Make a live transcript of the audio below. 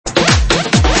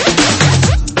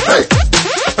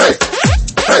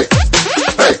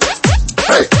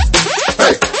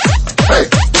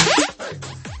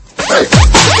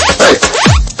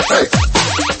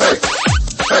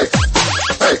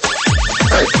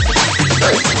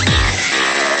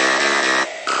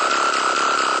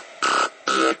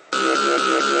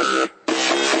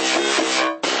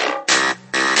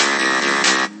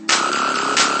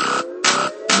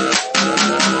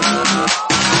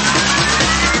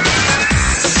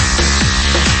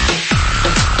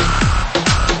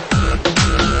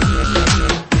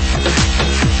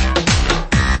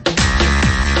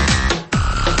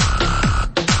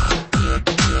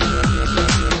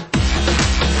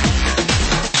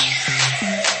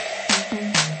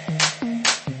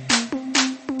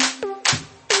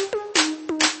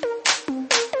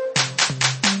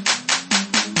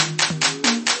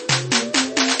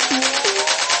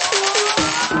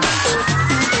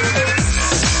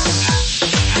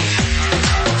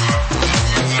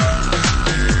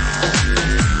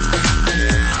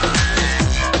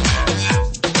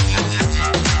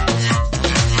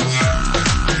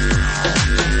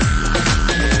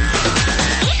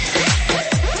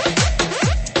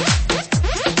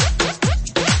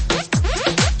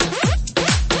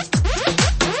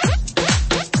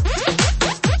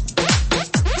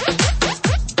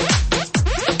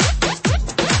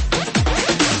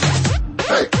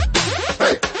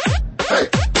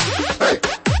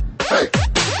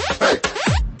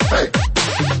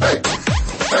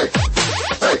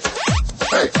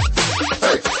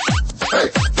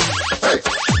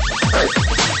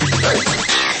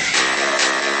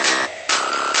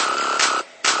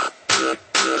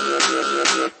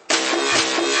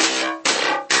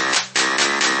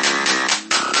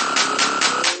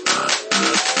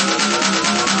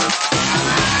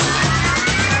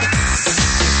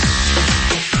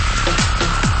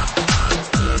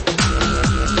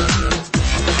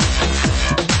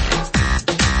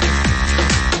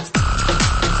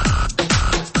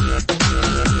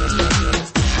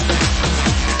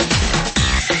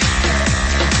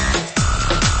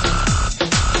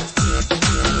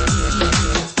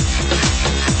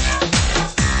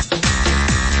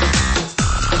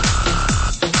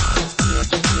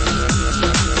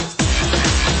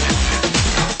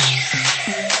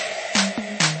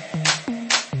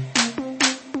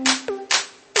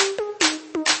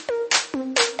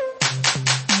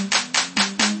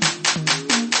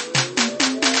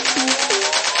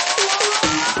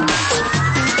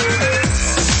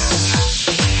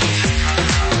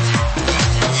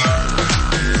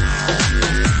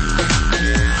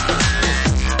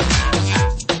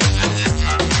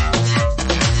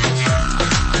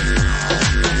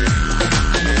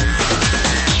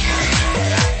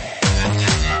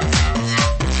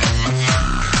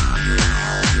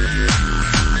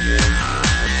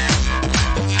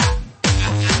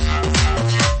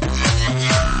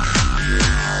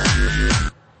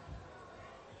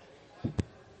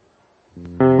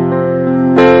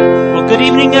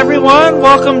everyone.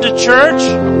 Welcome to church.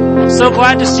 So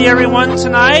glad to see everyone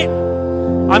tonight.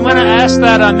 I'm going to ask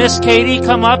that Miss Katie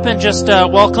come up and just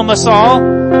welcome us all,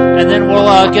 and then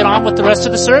we'll get on with the rest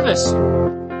of the service.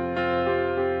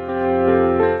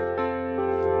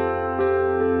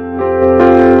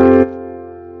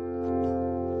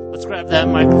 Let's grab that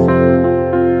microphone.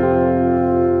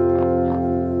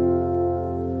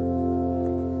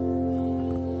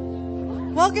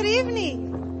 Well, good evening.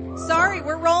 Sorry,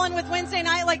 we're rolling with Wednesday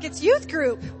night like it's youth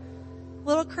group. A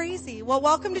little crazy. Well,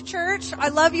 welcome to church. I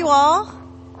love you all.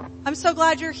 I'm so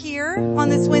glad you're here on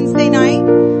this Wednesday night.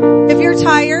 If you're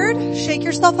tired, shake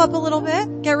yourself up a little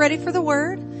bit. Get ready for the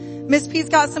word. Miss P's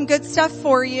got some good stuff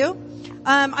for you.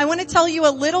 I want to tell you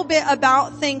a little bit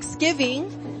about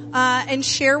Thanksgiving, and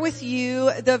share with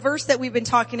you the verse that we've been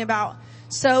talking about.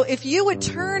 So if you would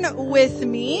turn with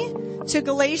me to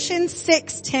Galatians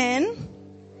 6:10.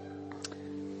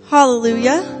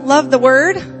 Hallelujah. Love the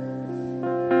word.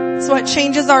 It's what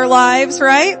changes our lives,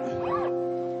 right?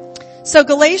 So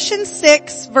Galatians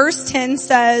 6 verse 10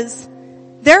 says,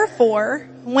 therefore,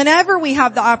 whenever we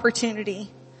have the opportunity,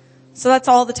 so that's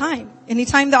all the time,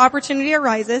 anytime the opportunity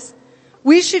arises,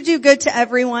 we should do good to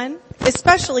everyone,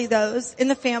 especially those in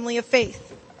the family of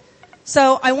faith.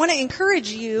 So I want to encourage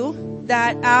you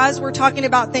that as we're talking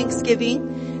about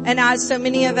Thanksgiving, and as so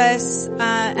many of us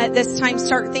at this time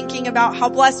start thinking about how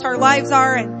blessed our lives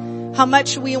are and how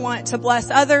much we want to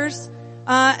bless others,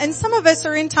 and some of us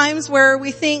are in times where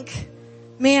we think,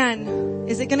 man,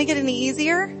 is it going to get any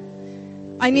easier?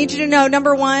 I need you to know,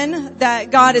 number one, that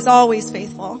God is always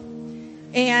faithful.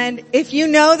 And if you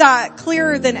know that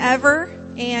clearer than ever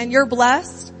and you're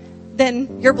blessed,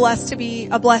 then you're blessed to be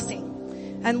a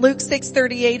blessing. And Luke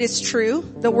 6:38 is true.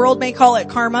 The world may call it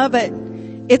karma, but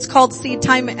it's called seed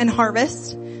time and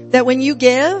harvest. That when you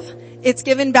give, it's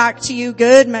given back to you,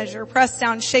 good measure, pressed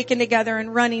down, shaken together,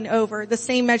 and running over. The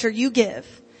same measure you give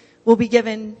will be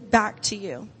given back to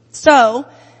you. So,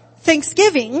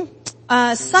 Thanksgiving,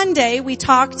 Sunday, we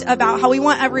talked about how we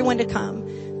want everyone to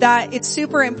come. That it's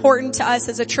super important to us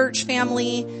as a church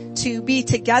family to be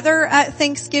together at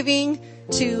Thanksgiving,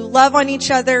 to love on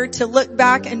each other, to look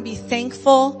back and be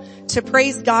thankful, to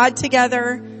praise God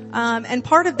together. And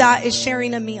part of that is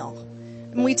sharing a meal.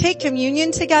 And we take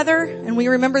communion together and we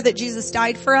remember that Jesus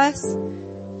died for us.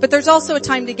 But there's also a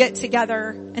time to get together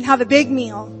and have a big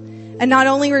meal. And not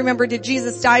only remember did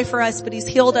Jesus die for us, but He's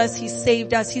healed us, He's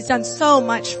saved us, He's done so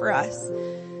much for us.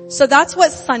 So that's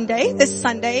what this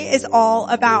Sunday is all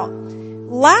about.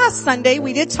 Last Sunday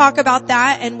we did talk about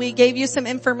that and we gave you some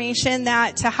information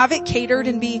that to have it catered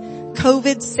and be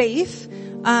COVID safe,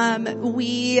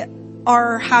 we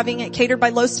are having it catered by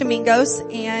Los Domingos,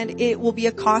 and it will be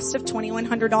a cost of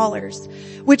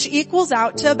 $2,100, which equals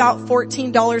out to about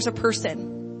 $14 a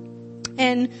person.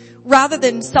 And rather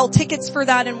than sell tickets for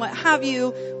that and what have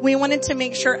you, we wanted to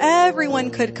make sure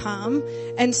everyone could come.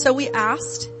 And so we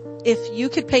asked if you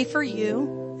could pay for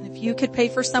you, and if you could pay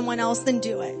for someone else, then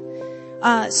do it.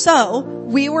 So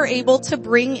we were able to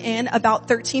bring in about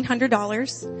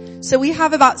 $1,300. So we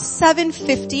have about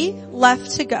 $750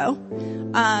 left to go.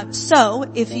 So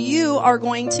if you are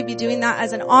going to be doing that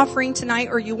as an offering tonight,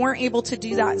 or you weren't able to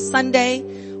do that Sunday,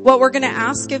 what we're going to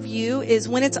ask of you is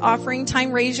when it's offering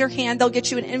time, raise your hand. They'll get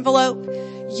you an envelope.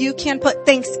 You can put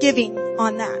Thanksgiving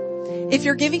on that. If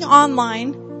you're giving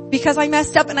online, because I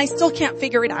messed up and I still can't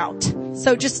figure it out,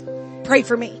 so just pray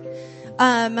for me.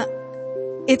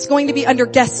 It's going to be under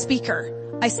guest speaker.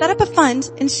 I set up a fund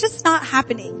and it's just not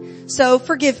happening. So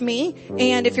forgive me.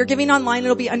 And if you're giving online,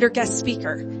 it'll be under guest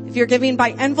speaker. If you're giving by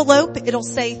envelope, it'll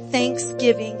say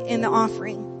Thanksgiving in the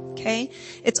offering. Okay.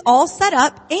 It's all set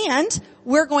up and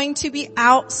we're going to be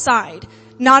outside.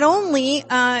 Not only,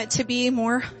 to be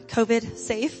more COVID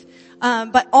safe,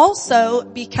 but also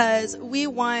because we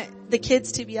want the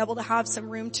kids to be able to have some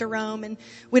room to roam, and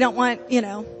we don't want,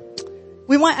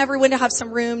 we want everyone to have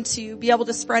some room to be able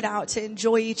to spread out, to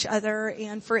enjoy each other,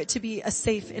 and for it to be a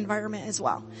safe environment as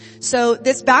well. So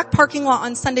this back parking lot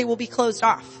on Sunday will be closed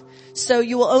off. So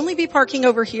you will only be parking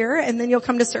over here, and then you'll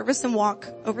come to service and walk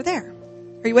over there.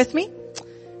 Are you with me?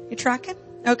 You tracking?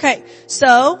 Okay.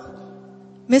 So,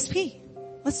 Miss P,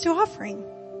 let's do offering.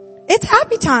 It's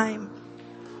happy time.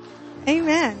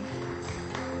 Amen.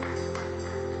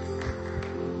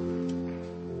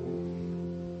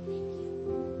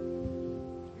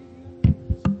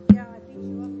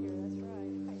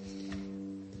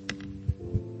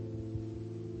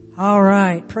 All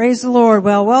right. Praise the Lord.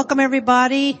 Well, welcome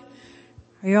everybody.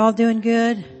 Are you all doing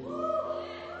good?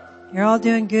 You're all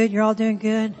doing good? You're all doing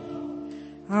good?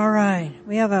 All right.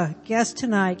 We have a guest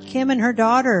tonight, Kim and her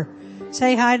daughter.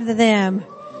 Say hi to them.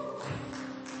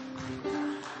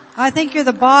 I think you're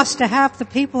the boss to half the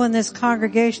people in this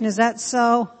congregation. Is that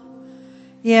so?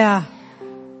 Yeah.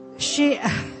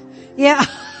 Yeah.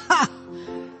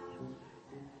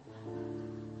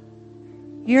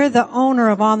 You're the owner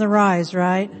of On the Rise,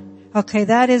 right? Okay,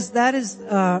 that is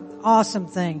awesome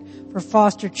thing for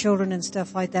foster children and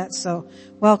stuff like that. So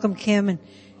welcome, Kim, and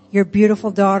your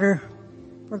beautiful daughter.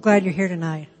 We're glad you're here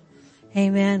tonight.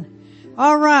 Amen.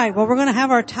 All right. Well, we're going to have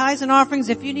our tithes and offerings.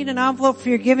 If you need an envelope for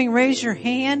your giving, raise your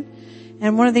hand,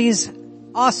 and one of these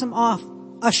awesome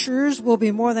ushers will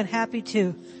be more than happy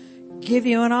to give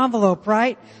you an envelope,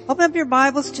 right? Open up your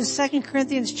Bibles to 2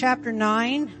 Corinthians chapter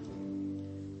 9.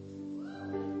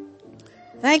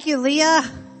 Thank you, Leah.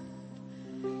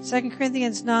 2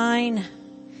 Corinthians 9.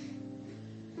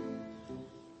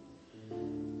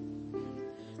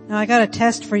 Now I got a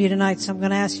test for you tonight, so I'm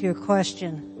going to ask you a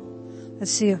question.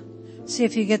 Let's see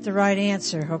if you get the right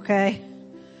answer, okay?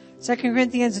 2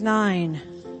 Corinthians 9.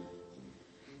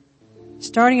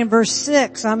 Starting in verse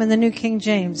 6, I'm in the New King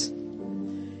James.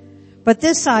 But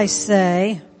this I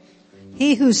say,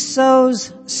 he who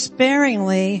sows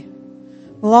sparingly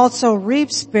will also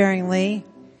reap sparingly,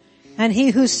 and he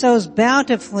who sows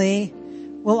bountifully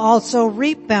will also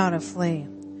reap bountifully.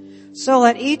 So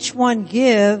let each one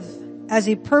give as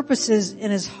he purposes in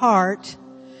his heart,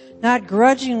 not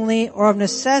grudgingly or of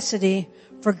necessity,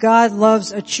 for God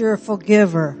loves a cheerful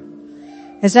giver.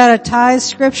 Is that a tithe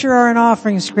scripture or an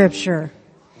offering scripture?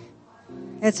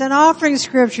 It's an offering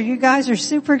scripture. You guys are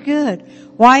super good.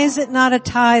 Why is it not a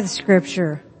tithe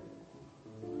scripture?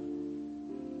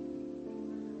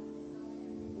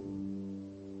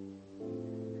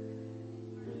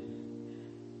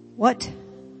 What?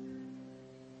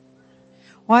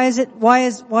 Why is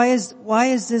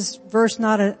this verse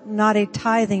not a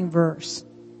tithing verse?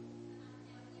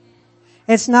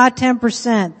 It's not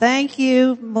 10%. Thank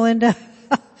you, Melinda.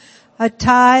 A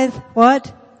tithe,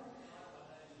 what?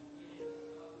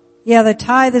 Yeah, the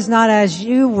tithe is not as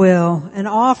you will. An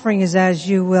offering is as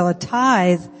you will. A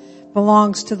tithe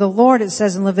belongs to the Lord, it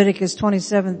says in Leviticus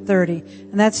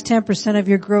 27:30. And that's 10% of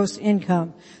your gross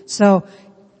income. So,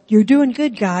 you're doing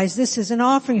good, guys. This is an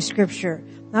offering scripture.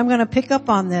 I'm going to pick up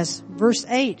on this. Verse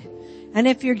 8. And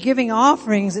if you're giving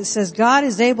offerings, it says, God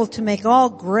is able to make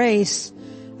all grace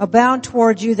abound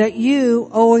towards you, that you,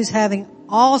 always having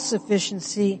all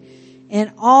sufficiency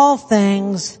in all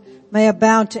things, may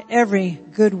abound to every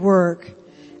good work.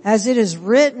 As it is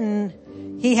written,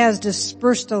 he has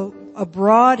dispersed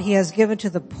abroad, he has given to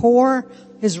the poor,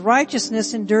 his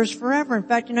righteousness endures forever. In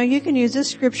fact, you can use this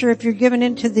scripture if you're given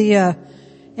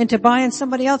into buying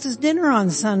somebody else's dinner on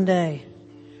Sunday.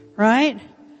 Right?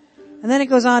 And then it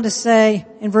goes on to say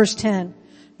in verse 10,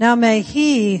 now may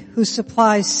he who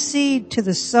supplies seed to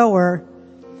the sower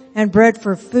and bread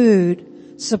for food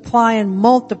supply and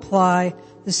multiply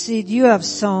the seed you have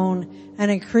sown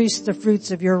and increase the fruits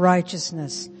of your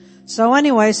righteousness. So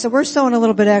anyway, so we're sowing a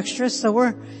little bit extra, so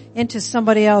we're into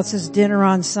somebody else's dinner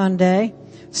on Sunday.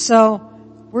 So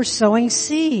we're sowing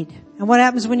seed. And what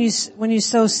happens when you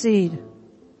sow seed?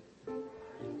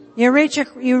 You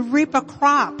reap a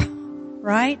crop,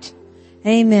 right?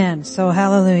 Amen. So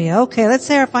hallelujah. Okay, let's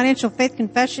say our financial faith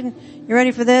confession. You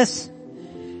ready for this?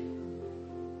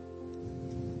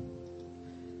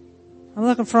 I'm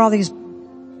looking for all these.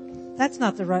 That's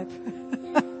not the right.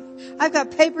 I've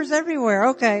got papers everywhere.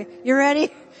 Okay, you ready?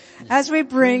 As we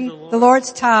bring the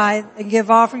Lord's tithe and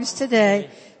give offerings today,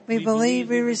 we believe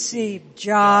we receive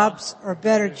jobs or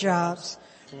better jobs,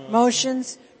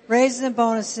 promotions, raises and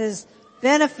bonuses,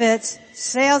 benefits,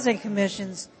 sales and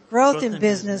commissions, growth in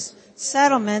business,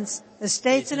 settlements,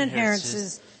 estates and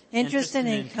inheritances, interest and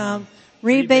income,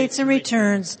 rebates and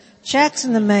returns, checks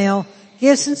in the mail,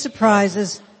 gifts and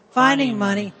surprises, finding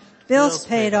money, bills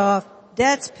paid off,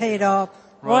 debts paid off,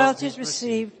 royalties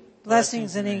received,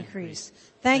 blessings and increase.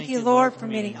 Thank you, Lord, for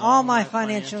meeting all my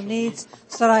financial needs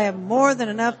so that I have more than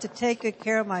enough to take good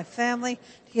care of my family,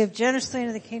 to give generously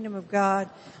into the kingdom of God,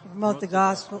 and promote the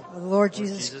gospel of the Lord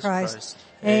Jesus Christ.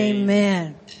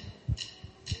 Amen.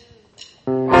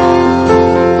 When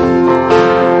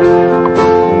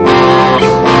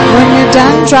you're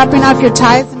done dropping off your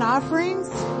tithes and offerings,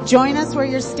 join us where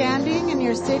you're standing in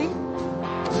your city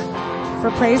for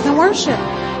praise and worship.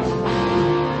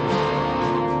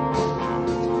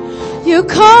 You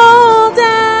call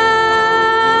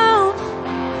down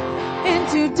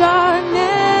into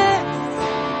darkness.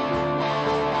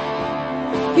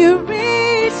 You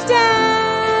reach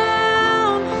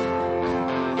down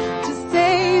to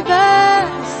save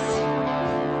us.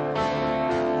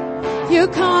 You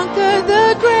conquered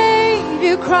the grave.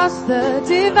 You crossed the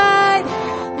divide.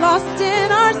 Lost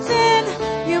in our sin,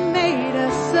 you made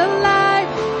us alive.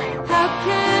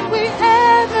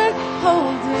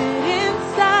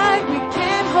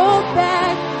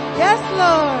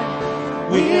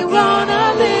 we're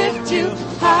gonna lift you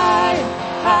higher,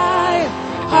 higher.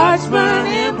 Hearts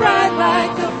burning bright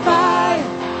like a fire,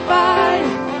 fire.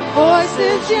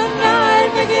 Voices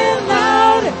unite, make it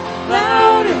louder,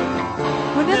 louder.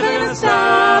 We're never gonna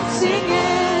stop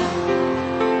singing.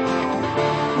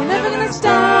 We're never gonna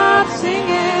stop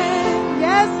singing.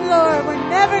 Yes, Lord, we're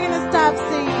never gonna stop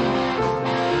singing.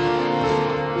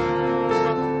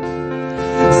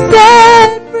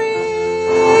 Set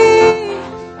free,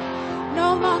 no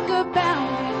longer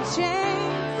bound in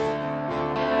chains.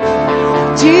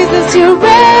 Jesus, you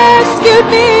rescued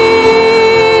me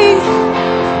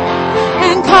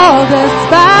and called us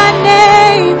by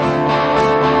name.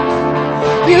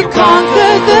 You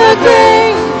conquered the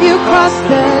grave, you crossed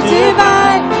the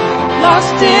divide.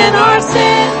 Lost in our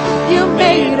sin, you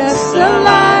made us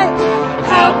alive.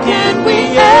 How can we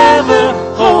ever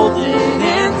hold it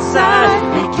inside?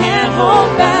 We can't hold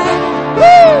back.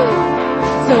 Woo!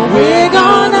 So we're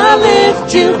gonna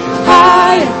lift you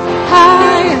higher,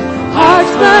 higher.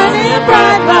 Hearts burning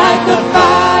bright like a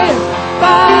fire,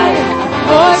 fire.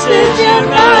 Voices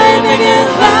unite, make it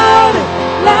louder,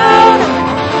 louder.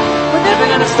 We're never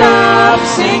gonna stop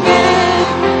singing.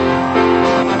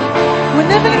 We're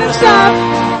never gonna stop.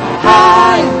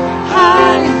 Higher,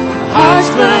 higher. Hearts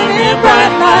burning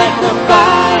bright like a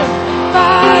fire,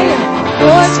 fire.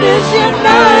 Voices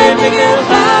unite, make it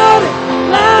louder,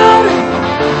 louder.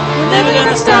 We're never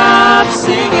gonna stop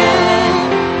singing.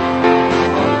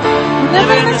 We're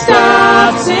never gonna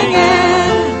stop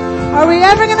singing. Are we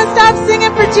ever gonna stop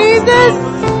singing for Jesus?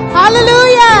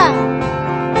 Hallelujah!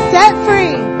 Set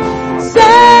free.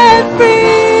 Set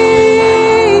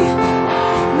free.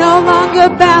 No longer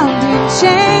bound in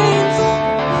chains.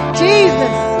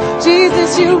 Jesus,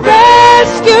 Jesus, you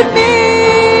rescued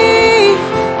me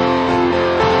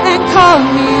and called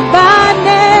me by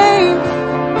name.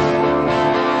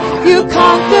 You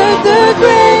conquered the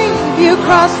grave, you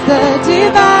crossed the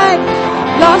divide.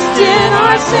 Lost in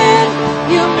our sin,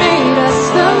 you made us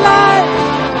alive.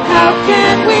 How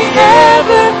can we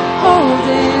ever hold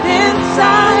it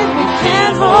inside? We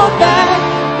can't hold back.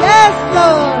 Yes,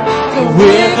 Lord. So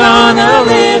we're gonna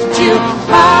lift you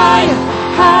higher,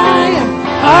 higher.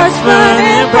 Hearts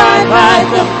burning bright like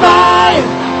a fire,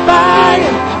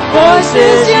 fire.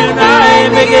 Voices unite,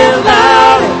 make it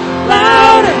louder,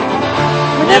 louder.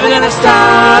 We're never gonna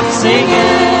stop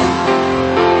singing.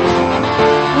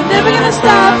 We're never gonna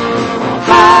stop.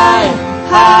 Higher,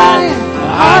 higher.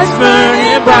 Hearts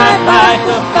burning bright like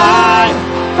a fire,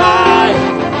 fire.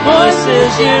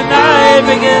 Voices unite,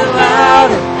 make it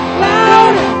louder,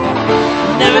 louder.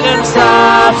 We're never gonna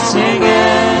stop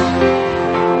singing.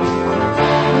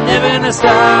 We're never gonna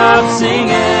stop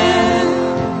singing.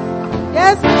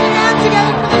 Yes, put your hands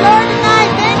together for the Lord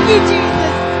tonight. Thank you,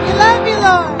 Jesus. We love you,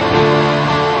 Lord.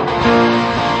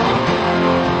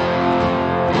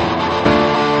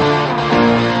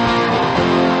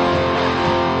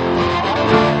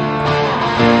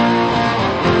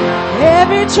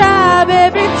 Every tribe,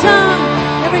 every tongue,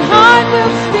 every heart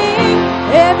will sing.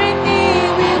 Every knee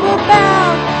we will bow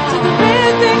to the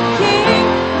risen King.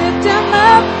 Lift him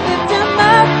up, lift him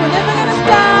up. We're never gonna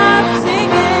stop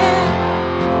singing.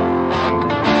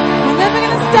 We're never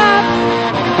gonna stop.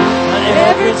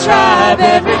 Every tribe,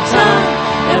 every tongue,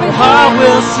 every heart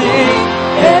will sing.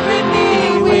 Every knee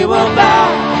we will bow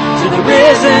to the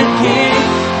risen King.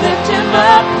 Lift him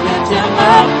up, lift him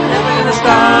up. We're never gonna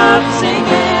stop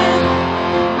singing.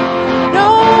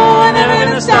 Never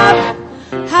gonna stop.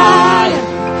 Higher,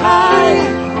 higher.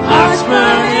 Hearts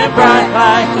burning bright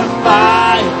like a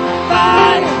fire,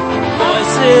 fire.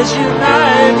 Voices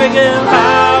unite, make it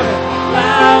louder,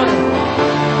 louder.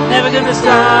 Never gonna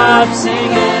stop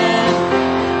singing.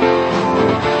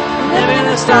 Never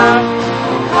gonna stop.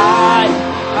 Higher,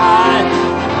 higher.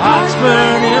 Hearts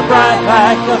burning bright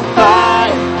like a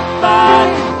fire,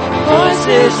 fire.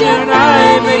 Voices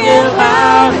unite, make it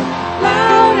louder,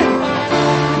 louder.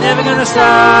 Never gonna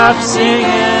stop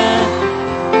singing.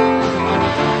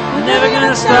 We're never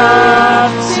gonna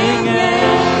stop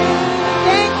singing.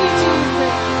 Thank you,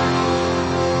 Jesus.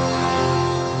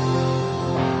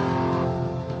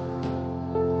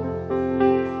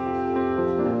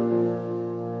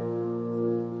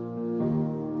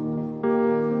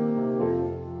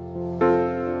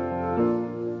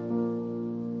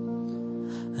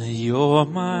 You're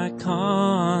my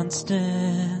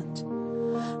constant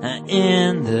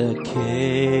in the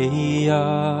chaos.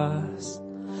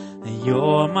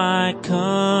 You're my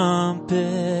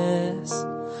compass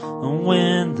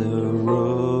when the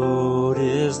road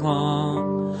is long.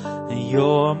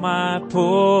 You're my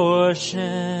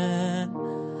portion,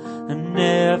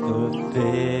 never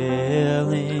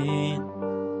failing.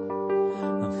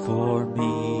 for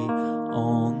me,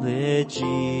 only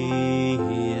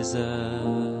Jesus.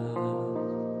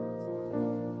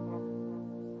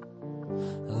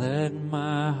 Let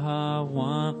my heart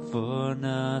want for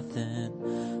nothing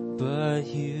but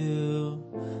you,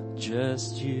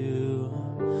 just you.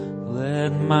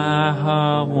 Let my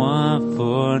heart want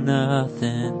for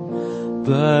nothing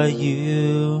but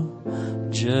you,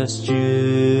 just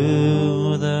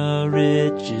you. The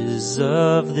riches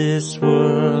of this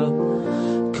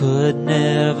world could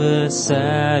never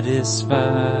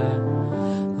satisfy.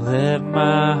 Let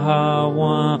my heart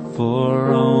want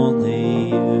for only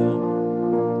you.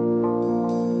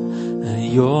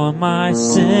 You're my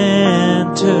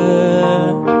center,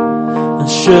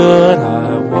 should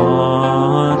I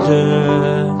wander.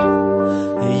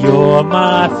 You're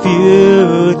my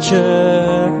future,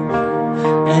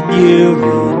 and you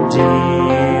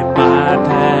redeem my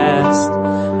past.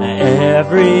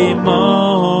 Every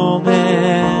moment,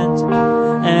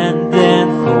 and then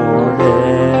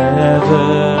forever.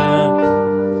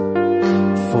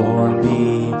 For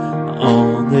me,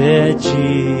 only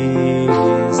Jesus.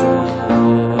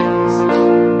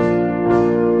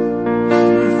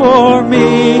 For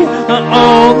me,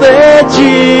 only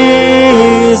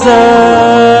Jesus.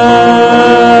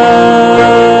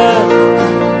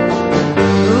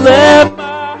 Let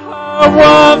my heart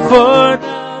want for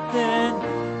nothing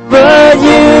but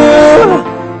you,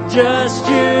 just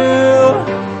you.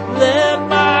 Let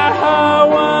my heart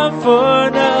want for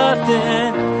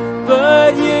nothing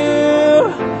but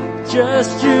you,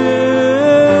 just you.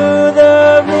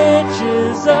 The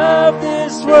riches of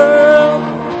this world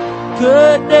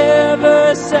could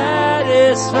never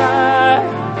satisfy.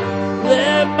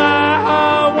 Let my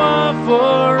heart want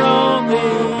for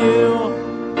only you.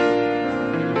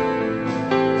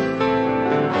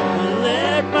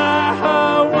 Let my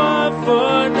heart want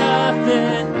for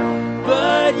nothing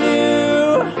but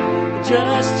you,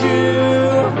 just you.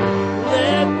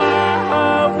 Let my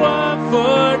heart want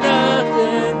for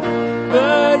nothing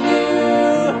but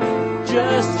you,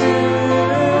 just you.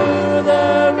 The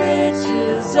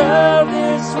riches of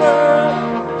this world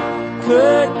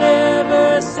could never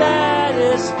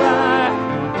satisfy.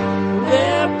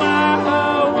 Let my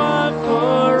heart want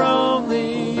for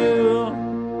only you.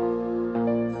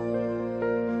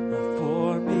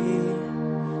 For me,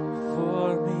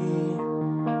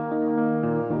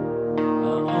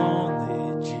 only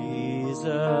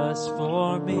Jesus.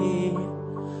 For me,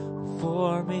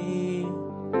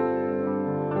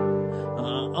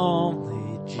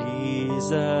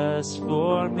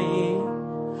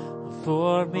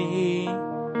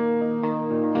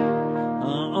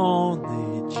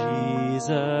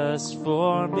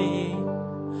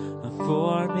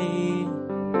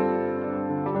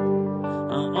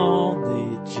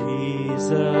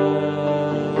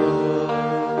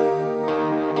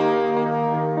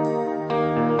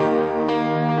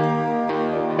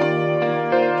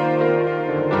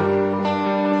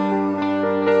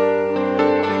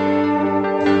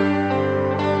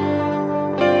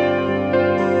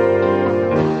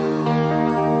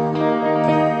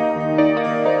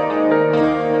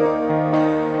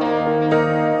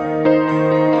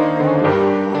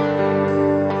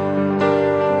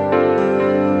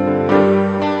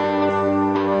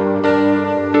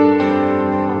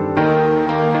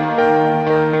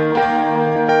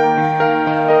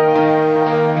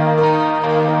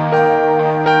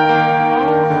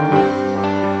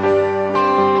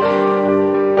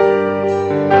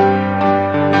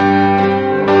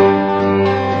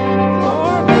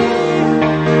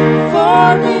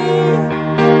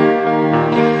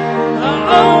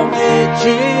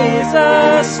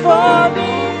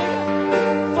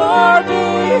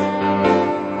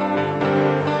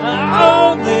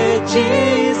 only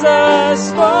Jesus.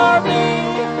 For me,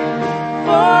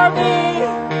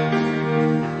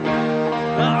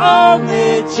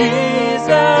 only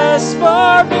Jesus.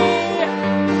 For me,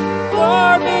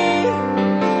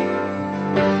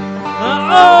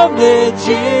 only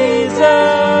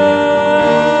Jesus.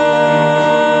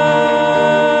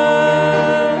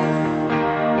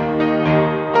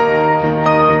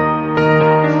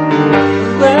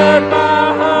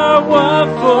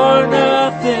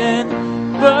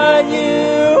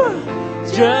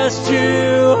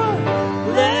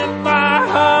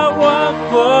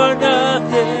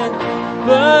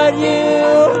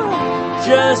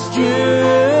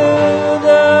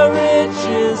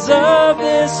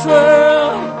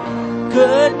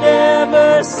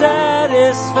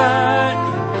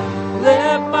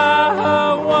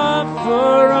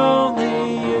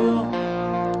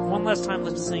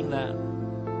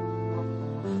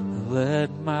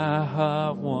 Let my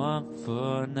heart want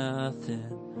for nothing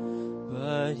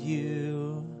but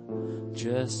you,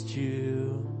 just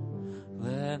you.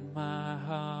 Let my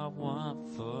heart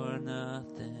want for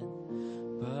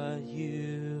nothing but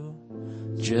you,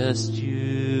 just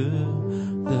you.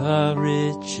 The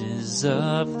riches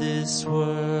of this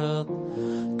world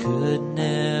could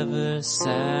never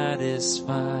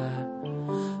satisfy.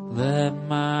 Let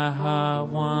my heart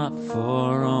want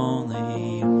for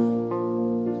only you.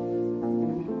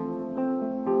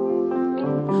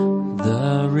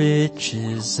 The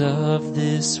riches of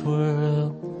this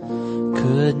world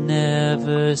could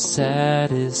never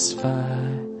satisfy.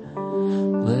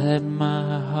 Let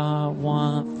my heart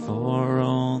want for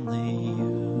only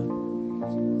you.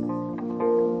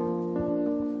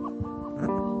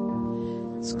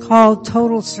 It's called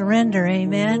total surrender,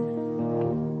 amen?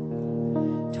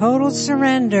 Total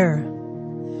surrender.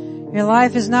 Your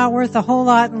life is not worth a whole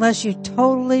lot unless you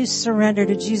totally surrender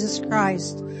to Jesus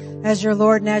Christ as your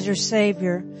Lord and as your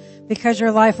Savior, because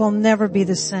your life will never be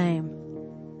the same.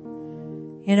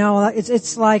 You know,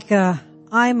 it's like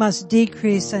I must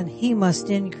decrease and He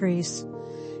must increase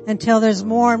until there's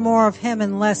more and more of Him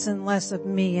and less of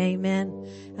me. Amen.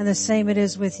 And the same it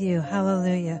is with you.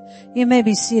 Hallelujah. You may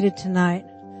be seated tonight.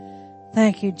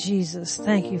 Thank you, Jesus.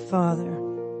 Thank you, Father.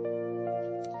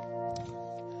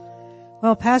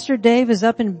 Well, Pastor Dave is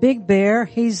up in Big Bear.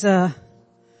 He's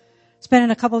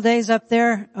spending a couple of days up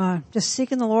there just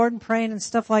seeking the Lord and praying and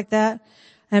stuff like that.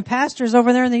 And Pastor's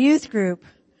over there in the youth group.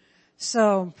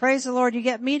 So praise the Lord, you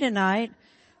get me tonight.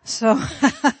 So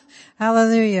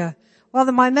hallelujah. Well,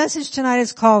 my message tonight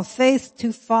is called Faith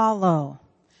to Follow.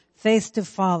 Faith to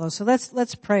follow. So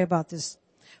let's pray about this.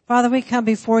 Father, we come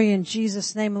before you in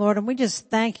Jesus' name, Lord, and we just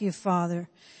thank you, Father,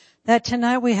 that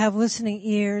tonight we have listening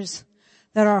ears,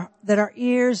 that our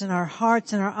ears and our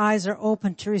hearts and our eyes are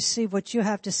open to receive what you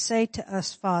have to say to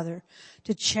us, Father,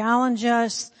 to challenge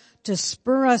us, to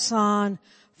spur us on,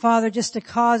 Father, just to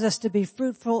cause us to be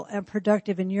fruitful and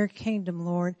productive in your kingdom,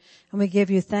 Lord. And we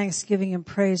give you thanksgiving and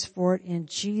praise for it in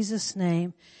Jesus'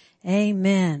 name.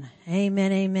 Amen.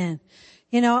 Amen. Amen.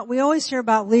 You know, we always hear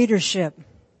about leadership.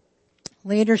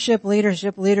 Leadership.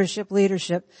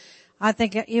 I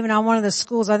think even on one of the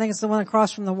schools, I think it's the one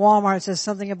across from the Walmart, it says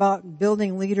something about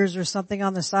building leaders or something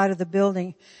on the side of the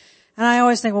building. And I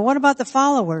always think, well, what about the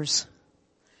followers?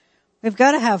 We've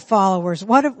got to have followers.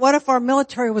 What if our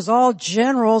military was all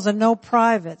generals and no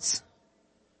privates?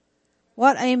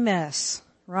 What a mess,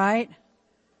 right?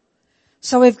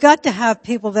 So we've got to have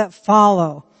people that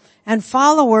follow. And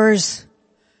followers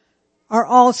are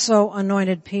also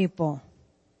anointed people.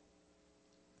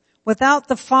 Without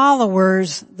the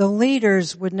followers, the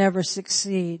leaders would never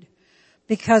succeed,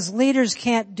 because leaders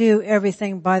can't do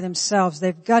everything by themselves.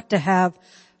 They've got to have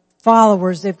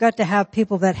followers. They've got to have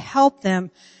people that help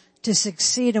them to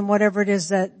succeed in whatever it is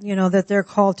that, you know, that they're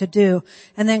called to do.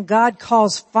 And then God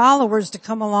calls followers to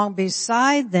come along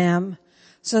beside them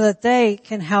so that they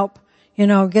can help, you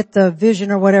know, get the vision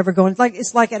or whatever going.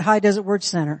 It's like at High Desert Word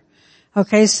Center.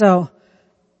 Okay, so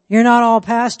you're not all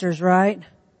pastors, right?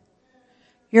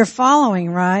 You're following,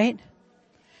 right?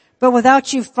 But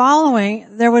without you following,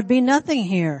 there would be nothing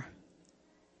here.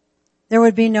 There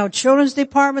would be no children's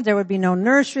department. There would be no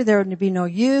nursery. There would be no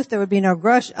youth. There would be no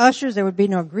ushers. There would be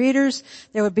no greeters.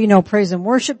 There would be no praise and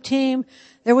worship team.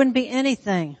 There wouldn't be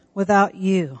anything without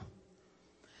you.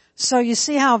 So you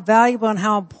see how valuable and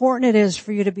how important it is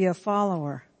for you to be a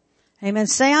follower. Amen.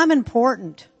 Say, I'm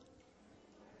important.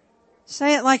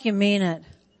 Say it like you mean it.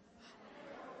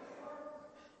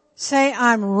 Say,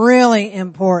 I'm really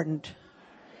important.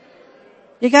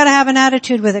 You gotta have an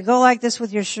attitude with it. Go like this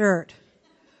with your shirt.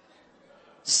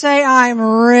 Say, I'm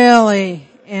really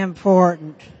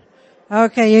important.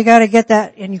 Okay, you gotta get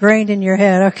that ingrained in your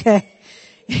head, okay?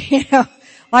 You know,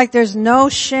 like there's no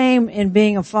shame in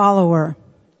being a follower.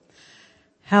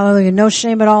 Hallelujah. No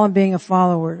shame at all in being a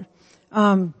follower.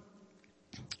 When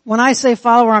I say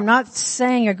follower, I'm not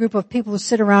saying a group of people who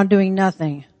sit around doing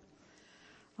nothing.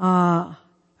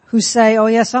 Who say, oh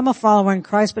yes, I'm a follower in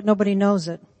Christ, but nobody knows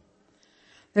it.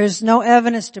 There's no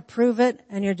evidence to prove it,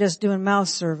 and you're just doing mouth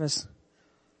service.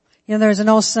 You know, there's an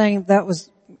old saying that was,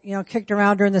 you know, kicked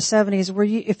around during the 70s, where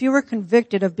if you were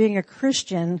convicted of being a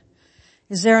Christian,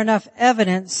 is there enough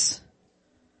evidence,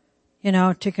 you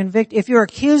know, to convict? If you're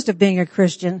accused of being a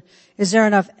Christian, is there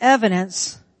enough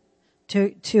evidence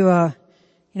to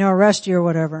arrest you or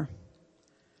whatever?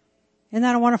 Isn't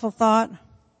that a wonderful thought?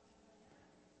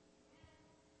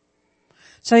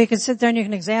 So you can sit there and you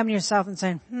can examine yourself and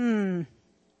say,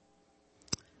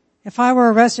 if I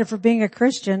were arrested for being a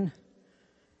Christian,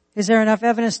 is there enough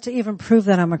evidence to even prove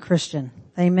that I'm a Christian?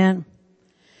 Amen.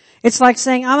 It's like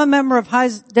saying, I'm a member of High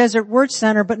Desert Word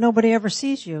Center, but nobody ever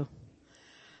sees you.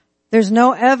 There's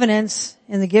no evidence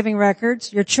in the giving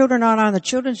records. Your children aren't on the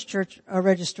children's church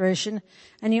registration,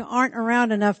 and you aren't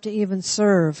around enough to even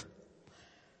serve.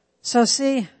 So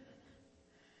see,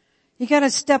 you gotta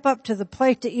step up to the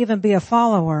plate to even be a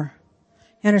follower.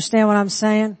 You understand what I'm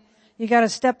saying? You gotta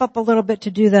step up a little bit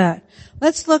to do that.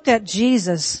 Let's look at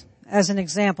Jesus as an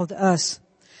example to us.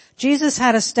 Jesus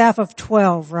had a staff of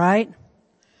 12, right?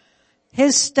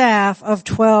 His staff of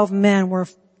 12 men were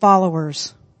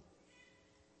followers.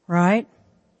 Right?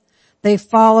 They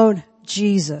followed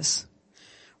Jesus.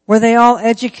 Were they all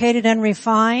educated and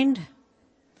refined?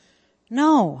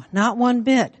 No, not one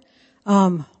bit.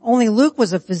 Only Luke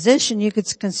was a physician. You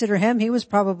could consider him. He was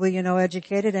probably,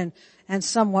 educated and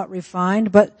somewhat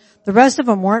refined, but the rest of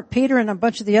them weren't. Peter and a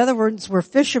bunch of the other ones were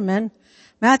fishermen.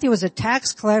 Matthew was a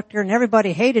tax collector, and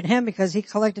everybody hated him because he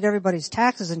collected everybody's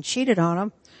taxes and cheated on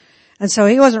them. And so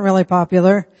he wasn't really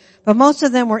popular. But most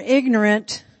of them were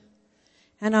ignorant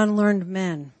and unlearned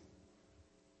men.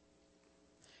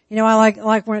 I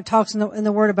like when it talks in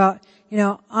the word about,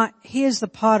 he is the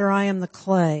potter, I am the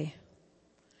clay.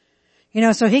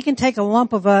 So he can take a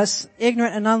lump of us,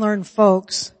 ignorant and unlearned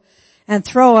folks, and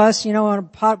throw us, on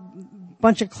a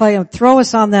bunch of clay, and throw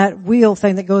us on that wheel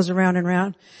thing that goes around and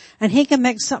around, and he can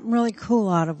make something really cool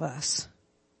out of us.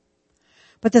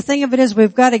 But the thing of it is,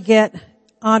 we've got to get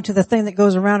onto the thing that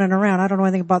goes around and around. I don't know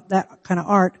anything about that kind of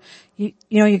art.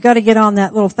 You got to get on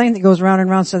that little thing that goes around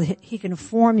and around so that he can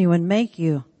form you and make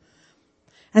you.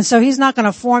 And so he's not going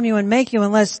to form you and make you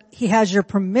unless he has your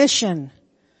permission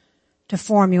to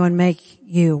form you and make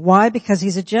you. Why? Because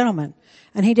he's a gentleman.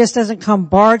 And he just doesn't come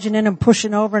barging in and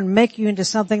pushing over and make you into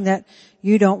something that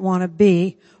you don't want to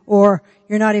be, or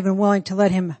you're not even willing to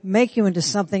let him make you into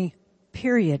something,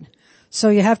 period. So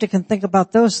you have to think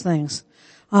about those things.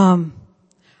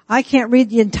 I can't read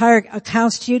the entire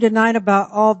accounts to you tonight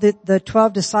about all the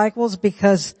 12 disciples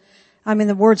because,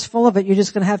 the word's full of it. You're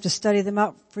just going to have to study them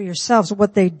out for yourselves,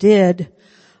 what they did.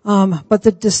 But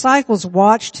the disciples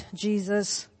watched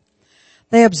Jesus.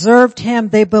 They observed him.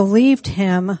 They believed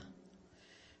him.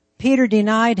 Peter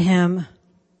denied him,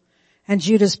 and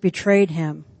Judas betrayed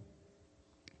him.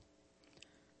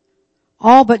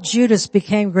 All but Judas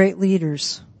became great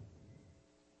leaders.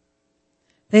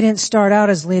 They didn't start out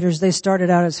as leaders, they started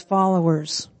out as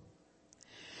followers.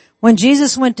 When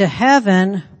Jesus went to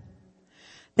heaven,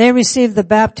 they received the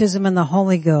baptism in the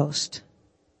Holy Ghost.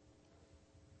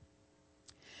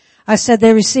 I said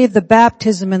they received the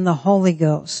baptism in the Holy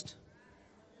Ghost.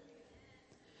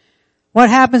 What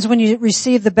happens when you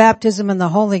receive the baptism in the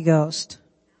Holy Ghost?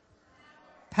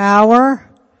 Power,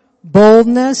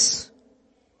 boldness,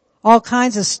 all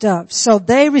kinds of stuff. So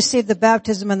they received the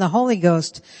baptism in the Holy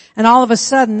Ghost. And all of a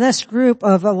sudden, this group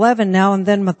of 11 now, and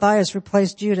then Matthias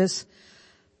replaced Judas,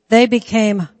 they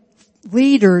became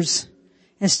leaders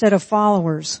instead of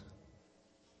followers.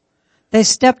 They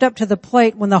stepped up to the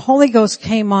plate. When the Holy Ghost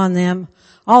came on them,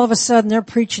 all of a sudden they're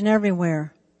preaching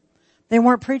everywhere. They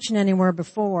weren't preaching anywhere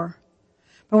before.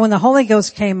 But when the Holy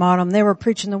Ghost came on them, they were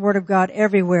preaching the Word of God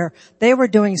everywhere. They were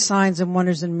doing signs and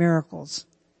wonders and miracles.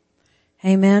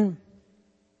 Amen.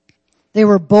 They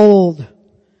were bold.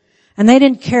 And they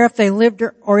didn't care if they lived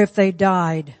or if they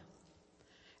died,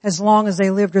 as long as they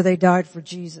lived or they died for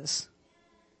Jesus.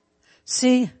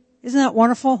 See, isn't that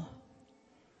wonderful?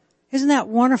 Isn't that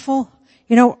wonderful?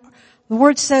 The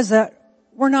Word says that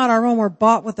we're not our own, we're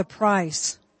bought with a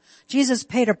price. Jesus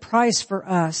paid a price for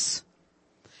us.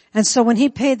 And so when he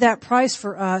paid that price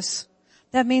for us,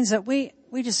 that means that we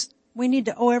need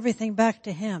to owe everything back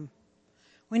to him.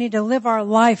 We need to live our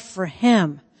life for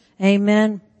him.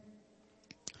 Amen.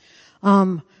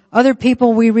 Other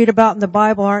people we read about in the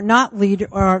Bible are not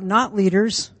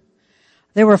leaders.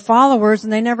 They were followers,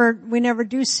 and we never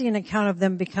do see an account of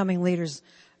them becoming leaders.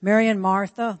 Mary and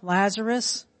Martha,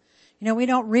 Lazarus. We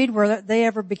don't read where they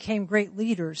ever became great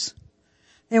leaders.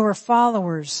 They were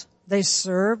followers. They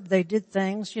served, they did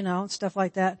things, stuff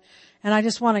like that. And I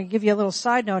just want to give you a little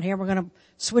side note here. We're going to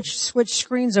switch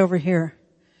screens over here.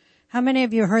 How many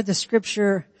of you heard the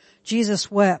scripture,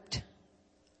 Jesus wept?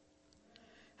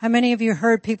 How many of you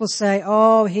heard people say,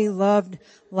 oh, he loved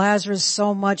Lazarus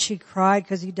so much he cried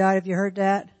because he died? Have you heard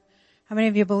that? How many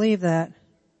of you believe that?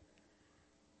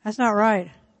 That's not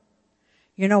right.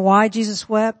 You know why Jesus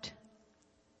wept?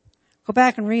 Go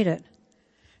back and read it.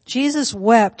 Jesus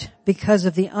wept because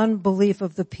of the unbelief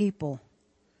of the people.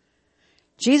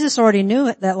 Jesus already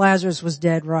knew that Lazarus was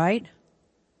dead, right?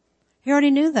 He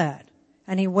already knew that.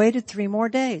 And he waited 3 more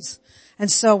days.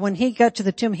 And so when he got to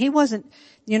the tomb, he wasn't,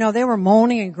 they were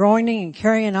moaning and groaning and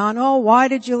carrying on. Oh, why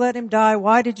did you let him die?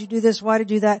 Why did you do this? Why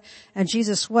did you do that? And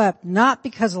Jesus wept, not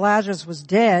because Lazarus was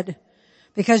dead,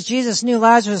 because Jesus knew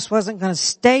Lazarus wasn't going to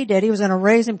stay dead. He was going to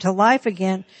raise him to life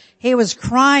again. He was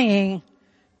crying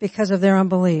because of their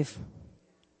unbelief.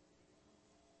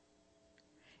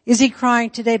 Is he crying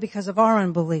today because of our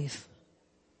unbelief?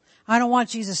 I don't want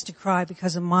Jesus to cry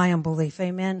because of my unbelief.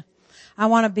 Amen. I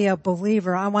want to be a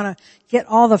believer. I want to get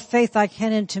all the faith I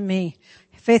can into me.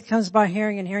 Faith comes by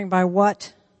hearing, and hearing by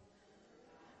what?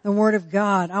 The Word of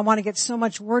God. I want to get so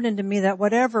much Word into me that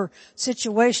whatever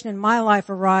situation in my life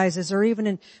arises, or even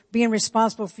in being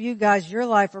responsible for you guys, your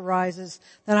life arises,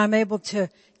 that I'm able to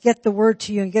get the Word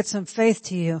to you and get some faith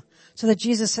to you, so that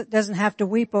Jesus doesn't have to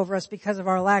weep over us because of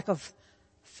our lack of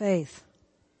faith.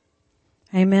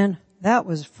 Amen. That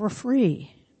was for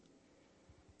free.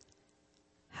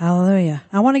 Hallelujah.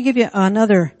 I want to give you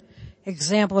another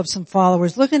example of some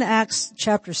followers. Look in Acts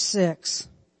chapter 6.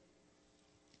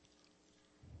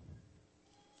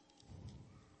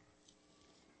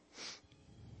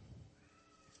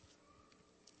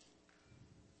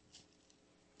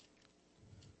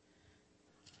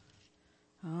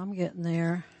 I'm getting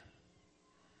there.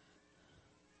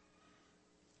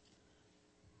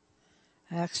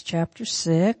 Acts chapter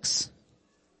 6.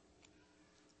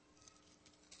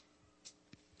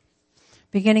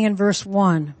 Beginning in verse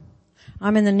 1.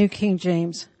 I'm in the New King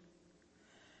James.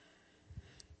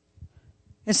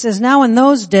 It says, now in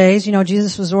those days,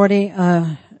 Jesus was already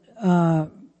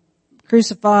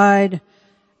crucified,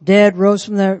 dead, rose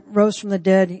from the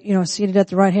dead, seated at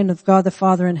the right hand of God the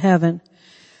Father in heaven.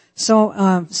 So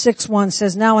 6:1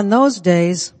 says, now in those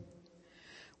days,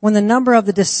 when the number of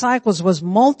the disciples was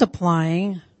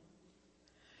multiplying,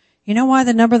 you know why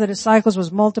the number of the disciples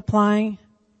was multiplying?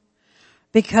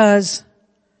 Because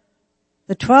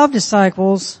the 12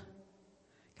 disciples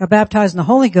got baptized in the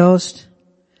Holy Ghost,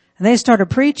 and they started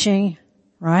preaching,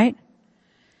 right?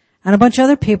 And a bunch of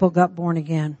other people got born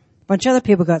again. A bunch of other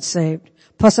people got saved,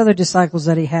 plus other disciples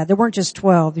that he had. There weren't just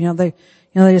 12, they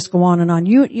just go on and on.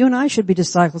 You and I should be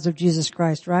disciples of Jesus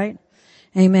Christ, right?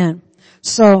 Amen.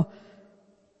 So,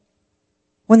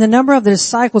 when the number of the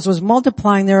disciples was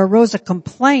multiplying, there arose a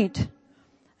complaint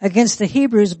against the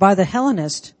Hebrews by the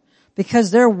Hellenists,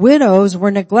 because their widows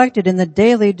were neglected in the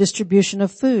daily distribution of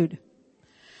food.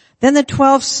 Then the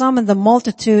 12 summoned the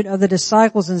multitude of the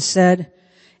disciples and said,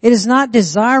 it is not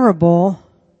desirable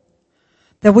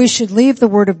that we should leave the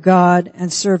word of God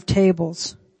and serve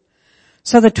tables.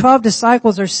 So the 12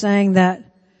 disciples are saying that,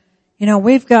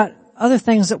 we've got other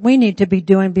things that we need to be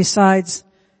doing besides,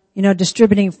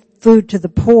 distributing food to the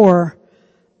poor,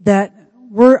 that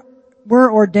we're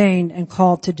ordained and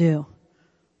called to do.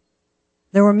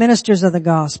 They were ministers of the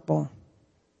gospel.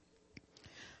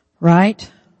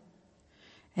 Right?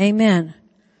 Amen.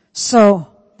 So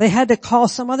they had to call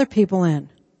some other people in.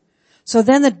 So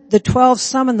then the 12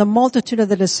 summoned the multitude of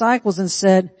the disciples and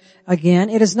said again,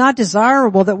 it is not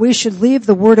desirable that we should leave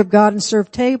the word of God and serve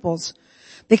tables,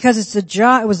 because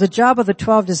it was the job of the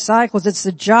 12 disciples. It's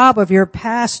the job of your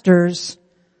pastors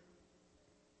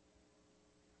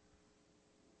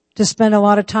to spend a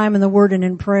lot of time in the word and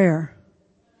in prayer.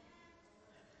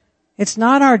 It's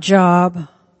not our job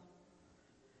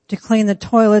to clean the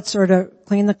toilets or to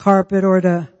clean the carpet or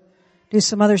to do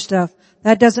some other stuff.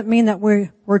 That doesn't mean that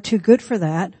we're too good for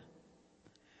that.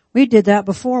 We did that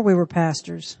before we were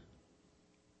pastors.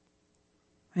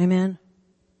 Amen.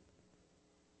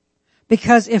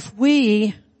 Because if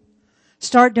we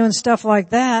start doing stuff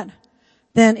like that,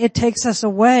 then it takes us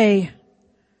away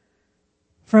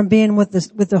from being with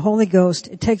the Holy Ghost.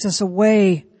 It takes us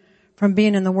away from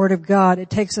being in the Word of God. It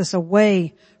takes us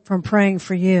away from praying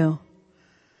for you.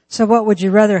 So what would you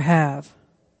rather have?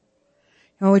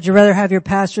 Would you rather have your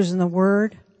pastors in the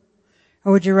Word?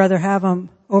 Or would you rather have them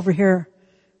over here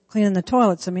cleaning the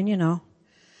toilets?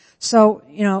 So,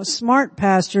 smart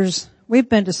pastors, we've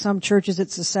been to some churches,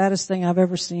 it's the saddest thing I've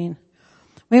ever seen.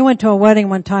 We went to a wedding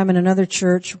one time in another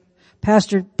church.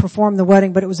 Pastor performed the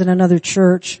wedding, but it was in another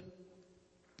church.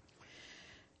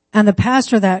 And the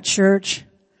pastor of that church,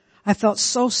 I felt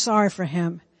so sorry for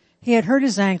him. He had hurt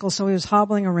his ankle, so he was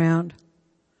hobbling around.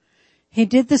 He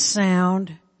did the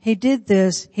sound. He did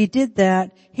this. He did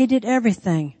that. He did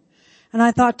everything. And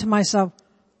I thought to myself,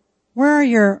 where are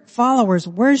your followers?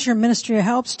 Where's your Ministry of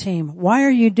Helps team? Why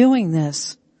are you doing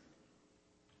this?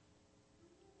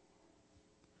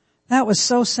 That was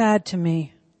so sad to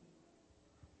me.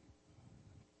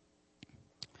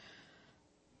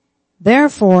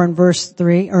 Therefore, in verse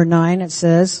 3 or 9, it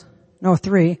says,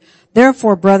 3,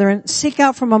 therefore, brethren, seek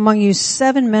out from among you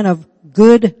 7 men of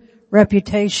good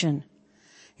reputation.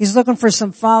 He's looking for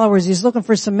some followers. He's looking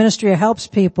for some ministry that helps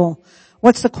people.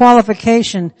 What's the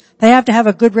qualification? They have to have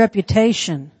a good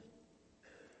reputation.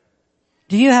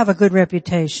 Do you have a good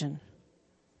reputation?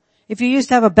 If you used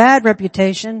to have a bad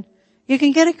reputation, you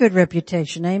can get a good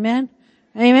reputation. Amen?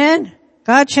 Amen?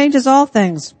 God changes all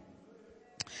things.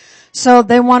 So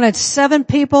they wanted 7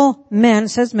 people, men, it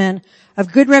says men,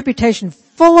 of good reputation,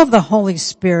 full of the Holy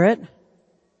Spirit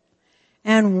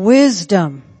and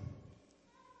wisdom,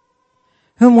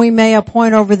 whom we may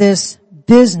appoint over this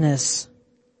business.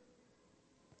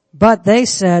 But they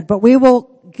said, but we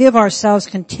will give ourselves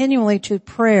continually to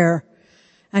prayer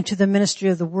and to the ministry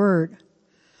of the word.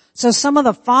 So some of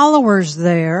the followers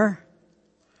there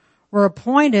were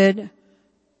appointed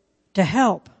to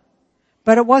help.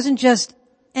 But it wasn't just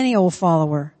any old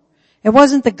follower. It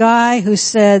wasn't the guy who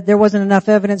said there wasn't enough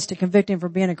evidence to convict him for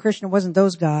being a Christian. It wasn't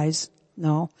those guys.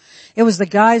 No. It was the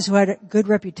guys who had good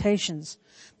reputations.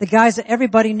 The guys that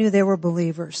everybody knew they were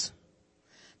believers.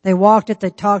 They walked it,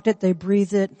 they talked it, they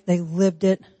breathed it, they lived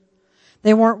it.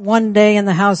 They weren't one day in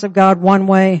the house of God one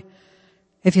way.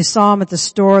 If you saw them at the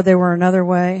store, they were another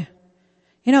way.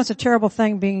 You know, it's a terrible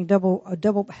thing being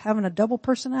having a double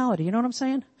personality. You know what I'm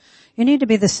saying? You need to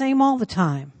be the same all the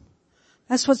time.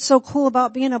 That's what's so cool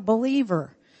about being a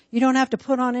believer. You don't have to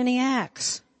put on any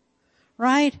acts.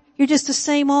 Right? You're just the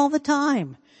same all the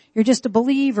time. You're just a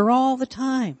believer all the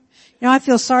time. You know, I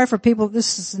feel sorry for people,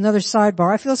 this is another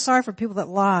sidebar, I feel sorry for people that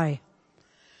lie.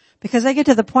 Because they get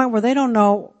to the point where they don't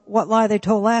know what lie they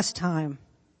told last time.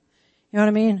 You know what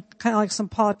I mean? Kind of like some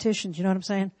politicians, you know what I'm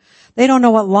saying? They don't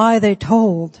know what lie they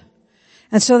told.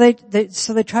 And so they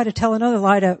try to tell another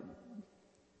lie to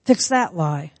fix that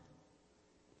lie.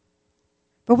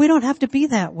 But we don't have to be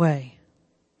that way.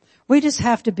 We just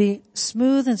have to be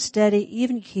smooth and steady,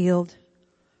 even keeled,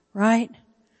 right?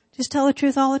 Just tell the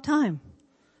truth all the time.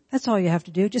 That's all you have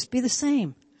to do. Just be the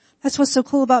same. That's what's so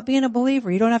cool about being a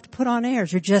believer. You don't have to put on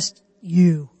airs. You're just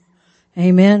you.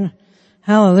 Amen.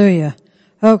 Hallelujah.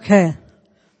 Okay.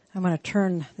 I'm going to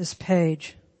turn this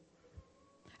page.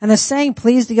 And the saying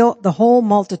pleased the whole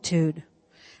multitude.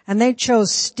 And they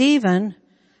chose Stephen,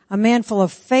 a man full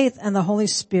of faith and the Holy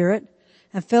Spirit,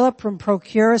 and Philip from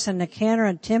Prochorus, and Nicanor,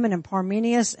 and Timon, and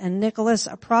Parmenius, and Nicholas,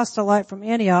 a proselyte from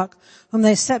Antioch, whom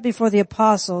they set before the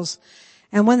apostles.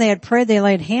 And when they had prayed, they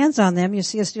laid hands on them. You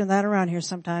see us doing that around here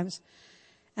sometimes.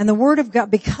 And the word of God,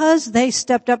 because they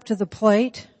stepped up to the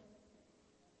plate,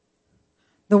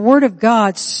 the word of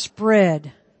God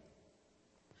spread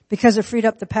because it freed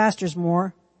up the pastors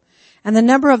more. And the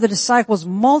number of the disciples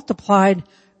multiplied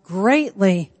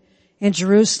greatly in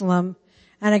Jerusalem,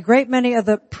 and a great many of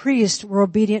the priests were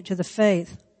obedient to the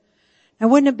faith. Now,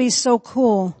 wouldn't it be so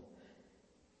cool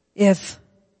if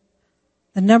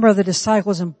the number of the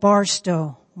disciples in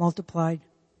Barstow multiplied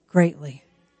greatly?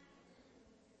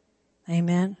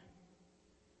 Amen.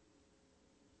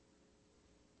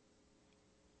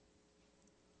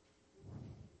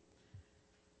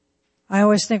 I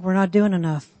always think we're not doing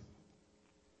enough.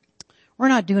 We're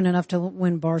not doing enough to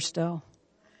win Barstow.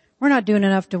 We're not doing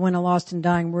enough to win a lost and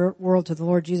dying world to the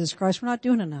Lord Jesus Christ. We're not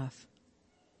doing enough.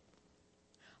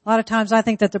 A lot of times I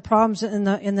think that the problems in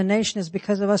the nation is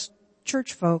because of us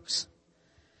church folks.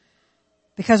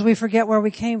 Because we forget where we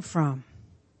came from.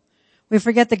 We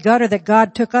forget the gutter that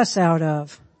God took us out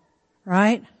of.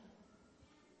 Right?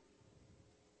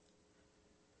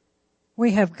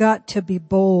 We have got to be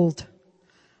bold.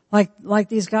 Like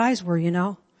these guys were, you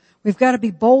know. We've got to be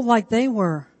bold like they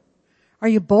were. Are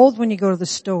you bold when you go to the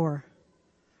store?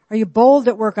 Are you bold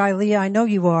at work, Ilea? I know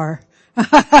you are.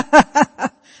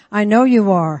 I know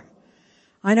you are.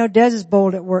 I know Des is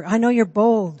bold at work. I know you're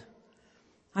bold.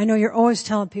 I know you're always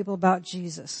telling people about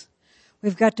Jesus.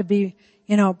 We've got to be,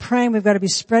 praying. We've got to be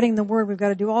spreading the word. We've got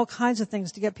to do all kinds of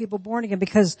things to get people born again,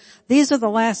 because these are the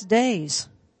last days.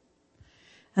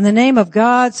 And the name of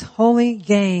God's holy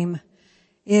game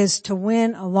is to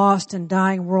win a lost and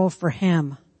dying world for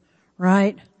Him.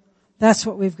 Right? That's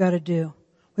what we've got to do.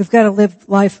 We've got to live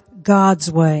life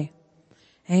God's way.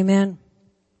 Amen.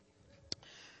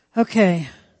 Okay.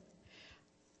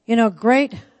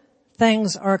 Great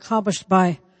things are accomplished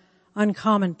by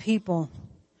uncommon people.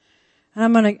 And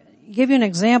I'm going to give you an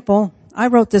example. I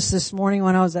wrote this morning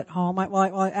when I was at home.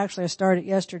 I started it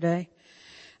yesterday.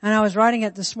 And I was writing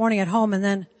it this morning at home, and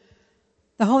then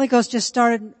the Holy Ghost just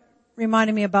started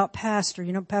reminding me about Pastor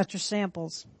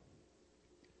Samples.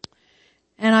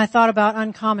 And I thought about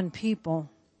uncommon people.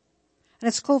 And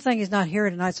it's a cool thing he's not here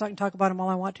tonight, so I can talk about him all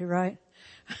I want to, right?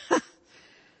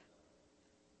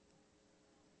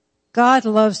 God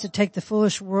loves to take the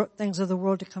foolish things of the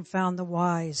world to confound the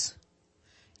wise.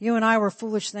 You and I were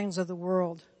foolish things of the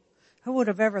world. Who would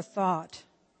have ever thought?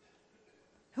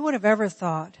 Who would have ever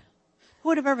thought? Who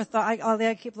would have ever thought?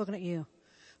 I keep looking at you.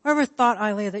 Whoever thought,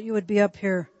 Ilea, that you would be up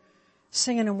here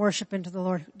singing and worshiping to the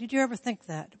Lord? Did you ever think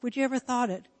that? Would you ever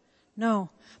thought it? No.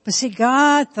 But see,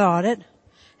 God thought it.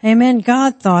 Amen.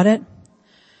 God thought it.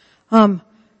 Who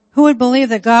would believe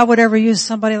that God would ever use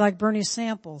somebody like Bernie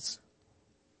Samples?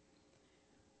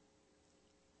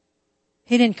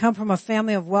 He didn't come from a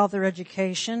family of wealth or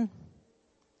education.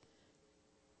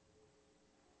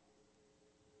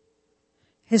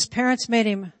 His parents made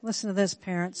him, listen to this,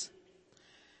 parents.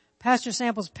 Pastor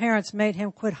Samples' parents made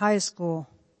him quit high school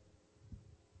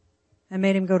and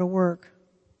made him go to work.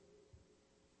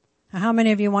 Now, how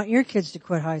many of you want your kids to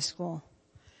quit high school?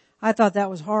 I thought that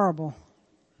was horrible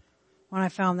when I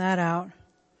found that out.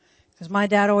 Because my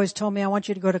dad always told me, I want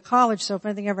you to go to college so if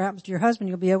anything ever happens to your husband,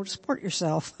 you'll be able to support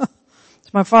yourself.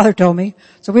 That's what my father told me.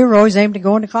 So we were always aimed to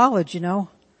go into college, you know.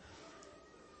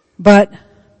 But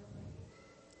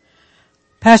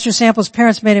Pastor Samples'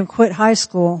 parents made him quit high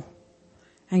school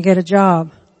and get a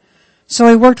job. So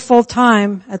he worked full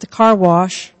time at the car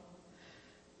wash,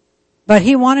 but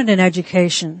he wanted an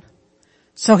education.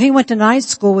 So he went to night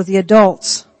school with the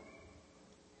adults.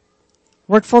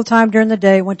 Worked full time during the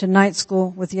day, went to night school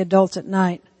with the adults at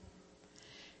night.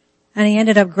 And he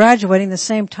ended up graduating the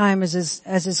same time as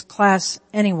his class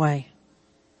anyway.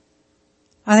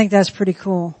 I think that's pretty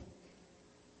cool.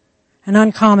 An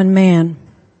uncommon man.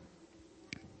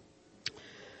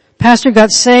 Pastor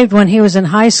got saved when he was in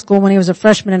high school, when he was a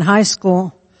freshman in high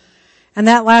school. And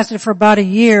that lasted for about a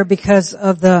year because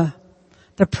of the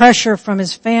pressure from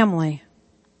his family.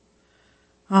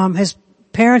 His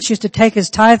parents used to take his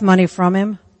tithe money from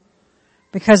him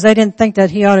because they didn't think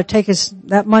that he ought to take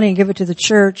that money and give it to the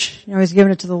church. You know, he's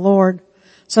giving it to the Lord.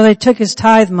 So they took his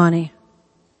tithe money.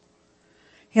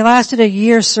 He lasted a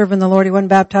year serving the Lord. He wasn't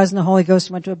baptized in the Holy Ghost.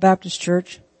 He went to a Baptist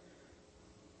church.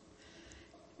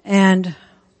 And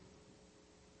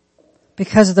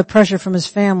because of the pressure from his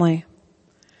family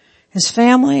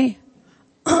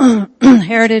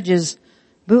heritage is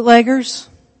bootleggers,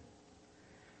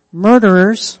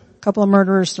 murderers, a couple of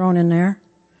murderers thrown in there,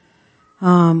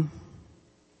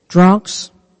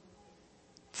 drunks,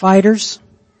 fighters.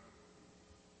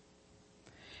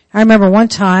 I remember one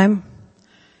time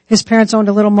his parents owned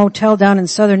a little motel down in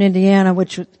southern Indiana,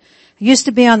 which used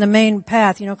to be on the main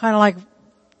path, you know, kind of like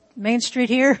Main Street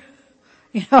here.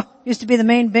 You know, used to be the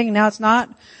main big, now it's not.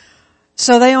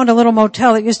 So they owned a little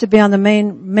motel that used to be on the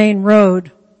main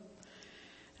road.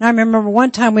 And I remember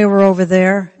one time we were over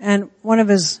there and one of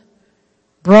his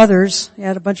brothers, he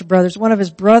had a bunch of brothers, one of his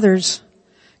brothers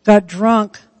got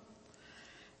drunk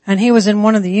and he was in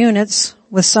one of the units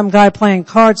with some guy playing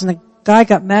cards and the guy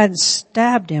got mad and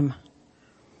stabbed him.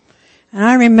 And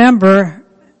I remember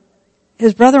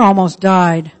his brother almost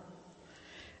died.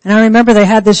 And I remember they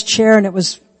had this chair and it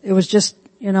was just,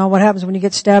 you know, what happens when you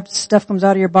get stabbed, stuff comes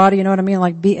out of your body, you know what I mean?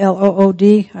 Like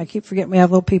B-L-O-O-D. I keep forgetting we have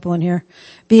little people in here.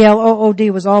 B-L-O-O-D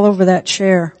was all over that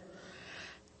chair.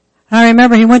 And I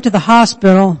remember he went to the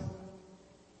hospital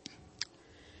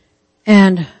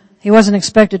and he wasn't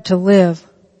expected to live.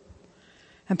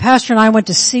 And Pastor and I went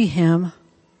to see him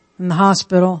in the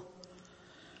hospital.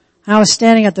 And I was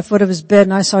standing at the foot of his bed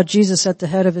and I saw Jesus at the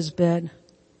head of his bed.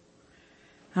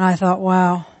 And I thought,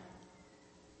 wow.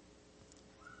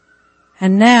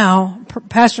 And now,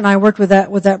 Pastor and I worked with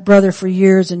that brother for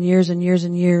years and years and years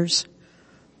and years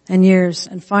and years.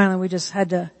 And finally we just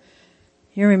had to,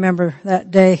 you remember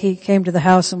that day he came to the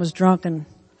house and was drunk and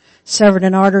severed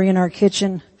an artery in our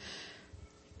kitchen,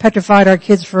 petrified our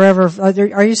kids forever.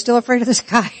 Are you still afraid of this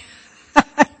guy?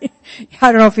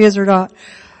 I don't know if he is or not.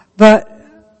 But,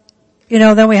 you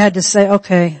know, then we had to say,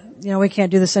 okay, you know, we can't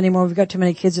do this anymore. We've got too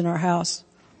many kids in our house.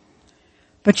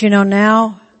 But you know,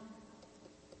 now,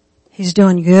 he's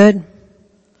doing good.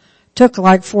 Took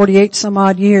like 48 some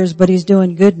odd years, but he's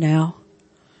doing good now.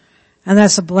 And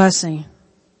that's a blessing.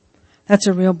 That's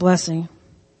a real blessing.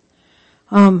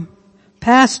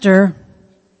 Pastor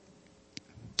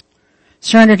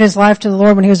surrendered his life to the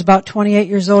Lord when he was about 28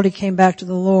 years old. He came back to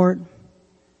the Lord.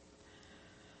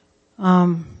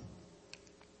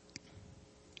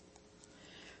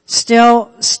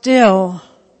 Still,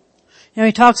 you know,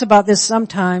 he talks about this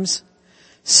sometimes.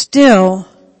 Still,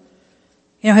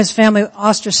 you know, his family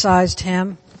ostracized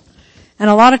him. And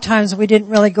a lot of times we didn't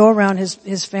really go around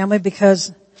his family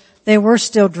because they were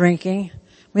still drinking.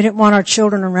 We didn't want our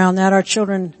children around that. Our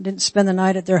children didn't spend the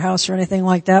night at their house or anything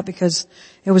like that because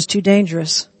it was too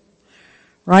dangerous.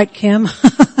 Right, Kim?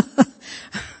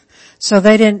 So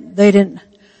they didn't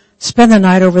spend the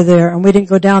night over there and we didn't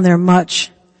go down there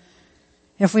much.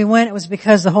 If we went, it was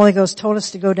because the Holy Ghost told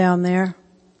us to go down there.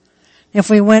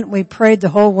 If we went, we prayed the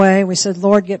whole way. We said,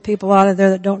 Lord, get people out of there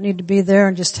that don't need to be there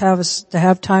and just have us to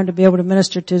have time to be able to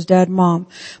minister to his dad and mom.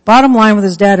 Bottom line with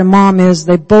his dad and mom is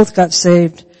they both got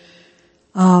saved,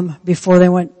 before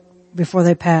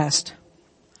they passed.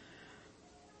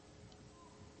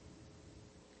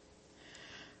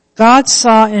 God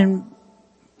saw in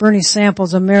Bernie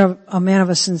Samples a man of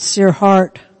a sincere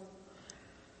heart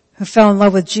who fell in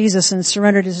love with Jesus and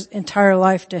surrendered his entire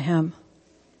life to him.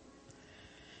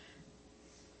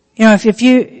 You know,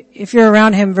 if you're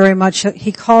around him very much,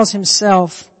 he calls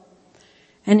himself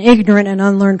an ignorant and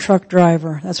unlearned truck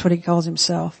driver. That's what he calls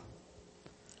himself.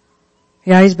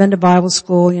 Yeah, he's been to Bible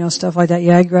school, stuff like that.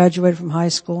 Yeah, he graduated from high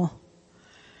school.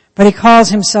 But he calls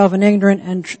himself an ignorant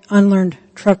and unlearned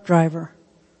truck driver.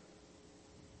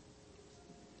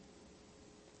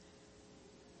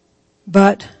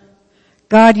 But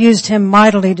God used him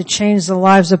mightily to change the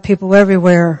lives of people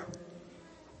everywhere.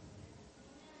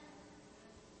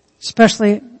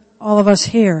 Especially all of us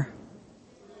here.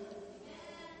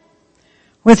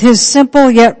 With his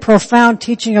simple yet profound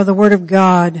teaching of the Word of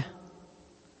God,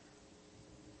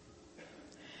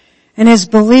 and his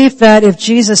belief that if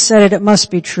Jesus said it, it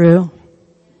must be true.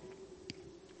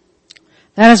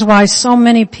 That is why so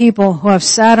many people who have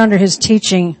sat under his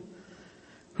teaching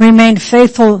remained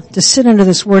faithful to sit under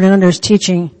this Word and under his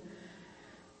teaching,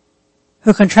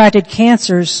 who contracted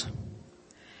cancers,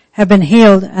 have been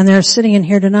healed, and they're sitting in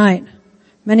here tonight.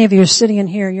 Many of you are sitting in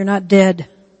here. You're not dead.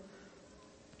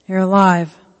 You're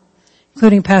alive,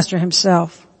 including Pastor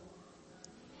himself.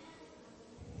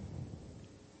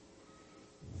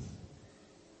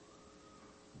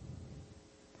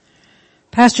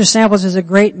 Pastor Samples is a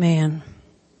great man.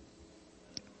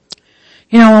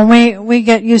 When we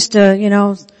get used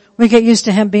to, we get used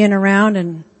to him being around,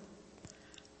 and,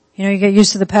 you get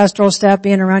used to the pastoral staff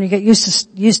being around. You get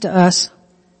used to us.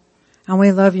 And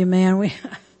we love you, man. We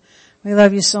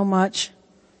love you so much.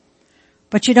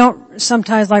 But you don't,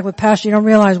 sometimes like with Pastor, you don't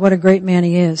realize what a great man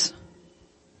he is.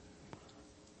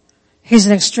 He's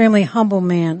an extremely humble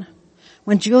man.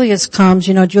 When Julius comes,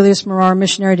 Julius Morar,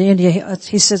 missionary to India,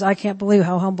 he says, I can't believe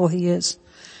how humble he is.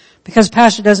 Because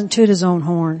Pastor doesn't toot his own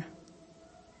horn.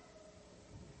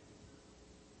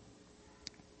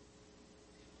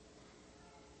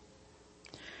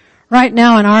 Right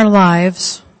now in our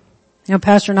lives,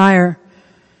 Pastor and I are,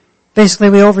 basically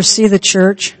we oversee the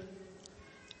church.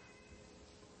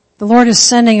 The Lord is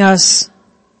sending us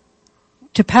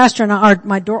to Pastor and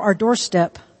our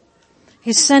doorstep.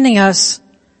 He's sending us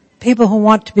people who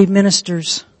want to be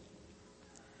ministers.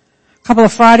 A couple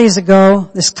of Fridays ago,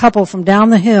 this couple from down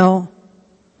the hill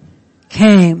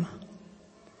came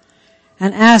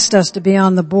and asked us to be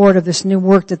on the board of this new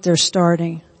work that they're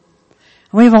starting.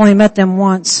 And we've only met them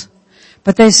once.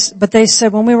 But they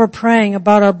said when we were praying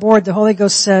about our board, the Holy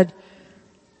Ghost said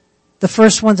the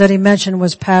first ones that he mentioned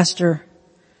was Pastor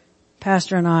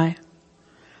and I.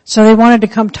 So they wanted to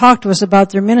come talk to us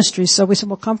about their ministry. So we said,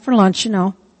 well, come for lunch,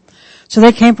 So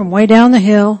they came from way down the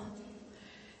hill,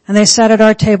 and they sat at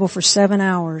our table for 7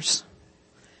 hours.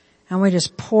 And we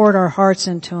just poured our hearts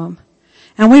into them.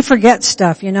 And we forget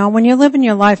stuff, When you live in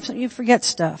your life, you forget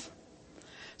stuff.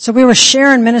 So we were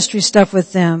sharing ministry stuff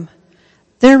with them.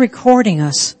 They're recording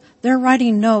us. They're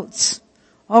writing notes.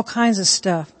 All kinds of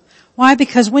stuff. Why?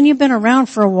 Because when you've been around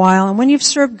for a while and when you've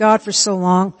served God for so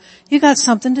long, you've got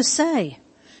something to say.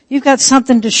 You've got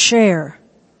something to share.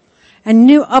 And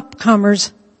new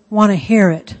upcomers want to hear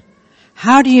it.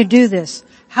 How do you do this?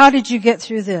 How did you get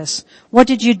through this? What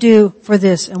did you do for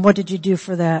this? And what did you do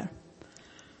for that?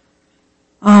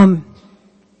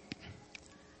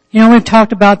 We've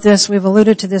talked about this. We've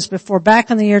alluded to this before.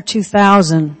 Back in the year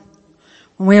 2000,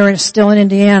 when we were still in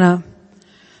Indiana,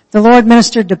 the Lord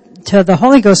the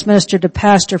Holy Ghost ministered to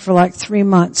Pastor for like 3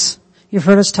 months. You've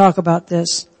heard us talk about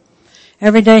this.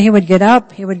 Every day he would get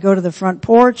up, he would go to the front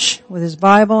porch with his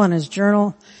Bible and his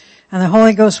journal, and the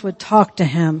Holy Ghost would talk to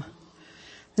him.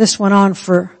 This went on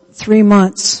for 3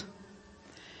 months.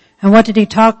 And what did he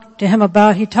talk to him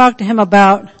about? He talked to him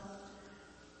about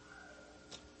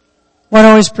what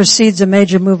always precedes a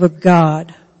major move of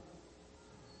God.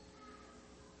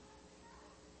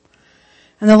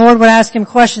 And the Lord would ask him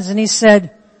questions, and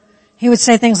he would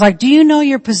say things like, do you know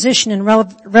your position and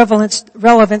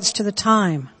relevance to the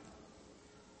time?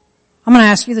 I'm going to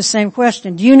ask you the same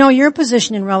question. Do you know your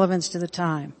position and relevance to the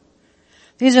time?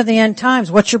 These are the end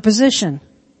times. What's your position?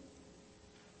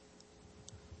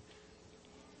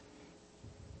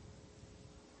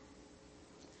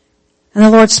 And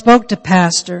the Lord spoke to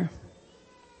Pastor.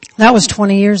 That was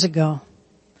 20 years ago.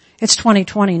 It's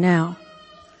 2020 now.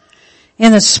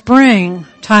 in the spring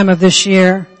time of this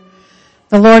year,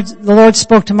 the Lord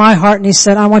spoke to my heart and He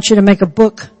said, I want you to make a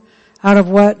book out of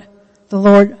what the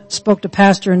Lord spoke to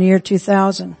Pastor in the year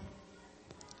 2000.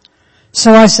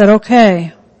 So I said,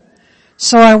 okay.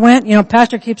 So I went,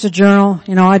 Pastor keeps a journal,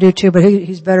 I do too, but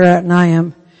he's better at it than I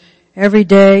am. Every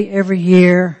day, every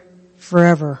year,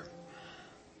 forever.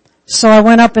 So I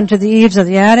went up into the eaves of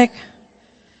the attic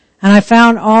and I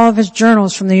found all of his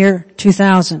journals from the year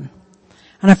 2000.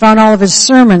 And I found all of his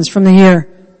sermons from the year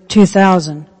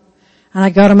 2000. And I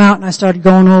got them out and I started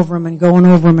going over them and going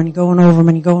over them and going over them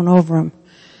and going over them.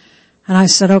 And I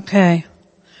said, okay.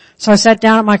 So I sat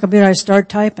down at my computer, I started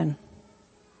typing.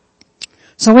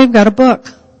 So we've got a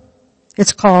book.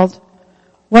 It's called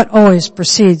What Always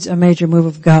Precedes a Major Move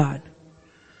of God.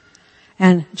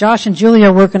 And Josh and Julie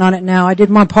are working on it now. I did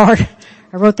my part.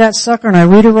 I wrote that sucker and I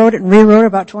rewrote it and rewrote it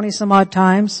about 20 some odd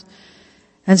times.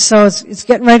 And so it's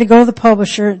getting ready to go to the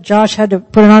publisher. Josh had to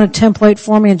put it on a template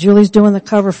for me and Julie's doing the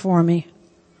cover for me.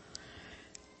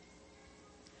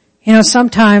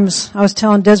 Sometimes, I was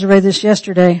telling Desiree this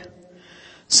yesterday,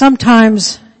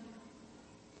 sometimes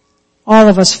all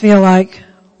of us feel like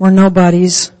we're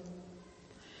nobodies.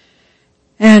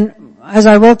 And as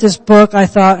I wrote this book, I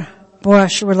thought, boy, I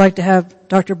sure would like to have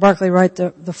Dr. Barclay write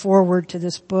the foreword to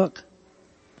this book.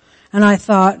 And I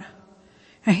thought,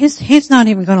 he's not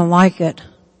even going to like it.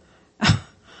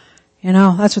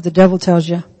 That's what the devil tells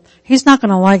you. He's not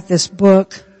going to like this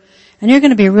book. And you're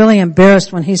going to be really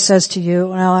embarrassed when he says to you,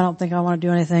 well, I don't think I want to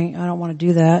do anything. I don't want to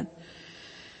do that.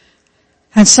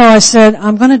 And so I said,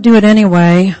 I'm going to do it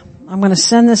anyway. I'm going to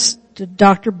send this to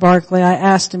Dr. Barclay. I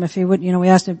asked him if he would, we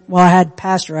asked him, I had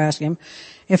Pastor ask him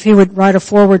if he would write a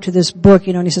foreword to this book,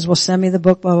 and he says, well, send me the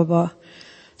book, blah, blah, blah.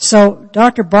 So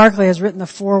Dr. Barclay has written the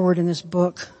foreword in this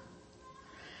book.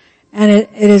 And it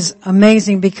is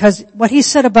amazing because what he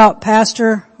said about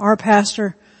our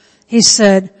pastor, he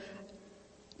said,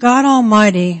 God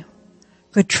Almighty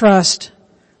could trust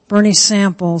Bernie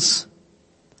Samples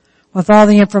with all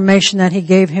the information that He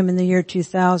gave him in the year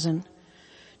 2000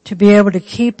 to be able to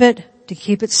keep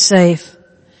it safe,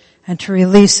 and to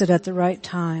release it at the right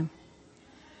time.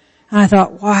 And I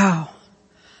thought, wow,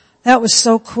 that was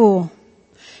so cool.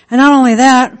 And not only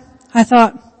that, I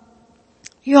thought,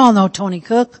 you all know Tony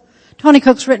Cook. Tony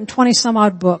Cook's written 20 some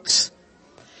odd books.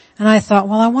 And I thought,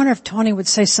 well, I wonder if Tony would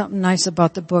say something nice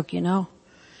about the book, And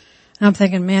I'm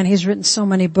thinking, man, he's written so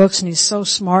many books and he's so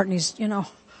smart and he's,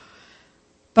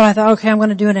 But I thought, okay, I'm going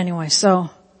to do it anyway. So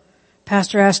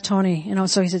Pastor asked Tony,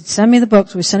 so he said, send me the book.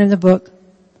 So we sent him the book.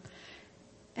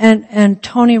 And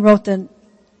Tony wrote the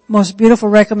most beautiful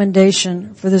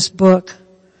recommendation for this book.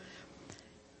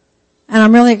 And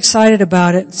I'm really excited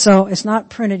about it. So it's not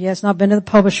printed yet. It's not been to the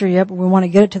publisher yet, but we want to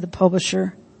get it to the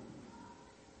publisher.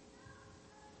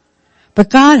 But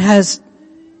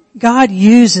God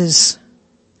uses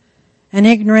an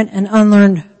ignorant and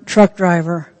unlearned truck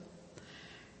driver.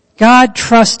 God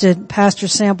trusted Pastor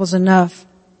Samples enough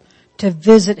to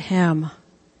visit him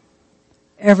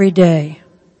every day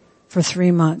for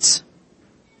 3 months.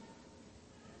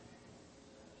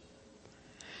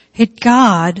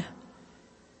 God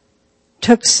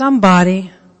took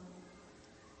somebody,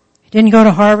 he didn't go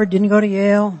to Harvard, didn't go to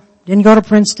Yale, didn't go to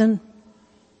Princeton,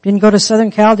 didn't go to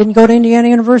Southern Cal, didn't go to Indiana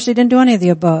University, didn't do any of the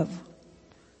above.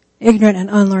 Ignorant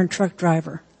and unlearned truck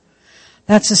driver.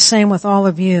 That's the same with all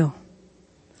of you.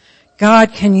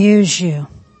 God can use you.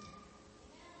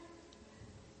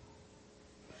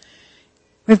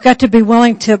 We've got to be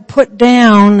willing to put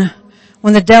down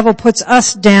when the devil puts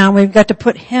us down. We've got to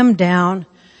put him down.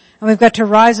 And we've got to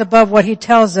rise above what he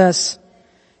tells us.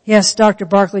 Yes, Dr.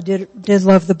 Barclay did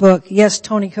love the book. Yes,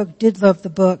 Tony Cook did love the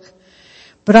book.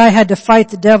 But I had to fight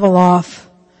the devil off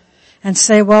and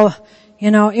say, well,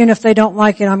 even if they don't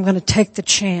like it, I'm going to take the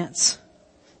chance.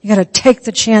 You got to take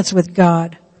the chance with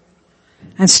God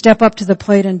and step up to the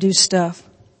plate and do stuff.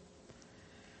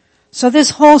 So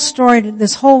this whole story,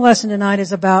 this whole lesson tonight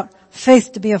is about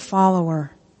faith to be a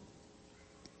follower.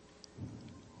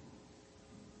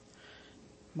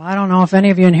 I don't know if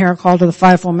any of you in here are called to the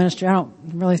fivefold ministry. I don't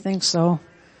really think so.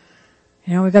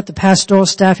 We've got the pastoral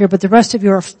staff here, but the rest of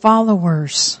you are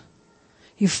followers.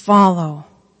 You follow.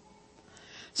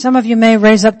 Some of you may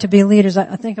raise up to be leaders.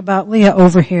 I think about Leah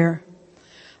over here.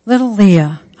 Little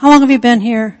Leah. How long have you been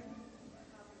here?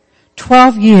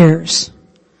 12 years.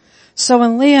 So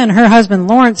when Leah and her husband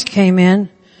Lawrence came in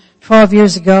 12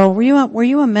 years ago, were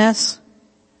you a mess?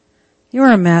 You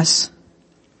were a mess.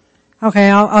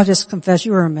 Okay, I'll just confess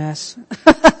you were a mess.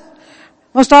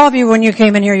 Most all of you, when you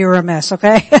came in here, you were a mess,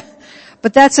 okay?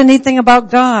 But that's the neat thing about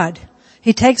God.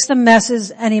 He takes the messes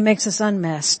and He makes us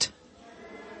unmessed.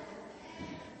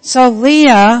 So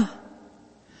Leah,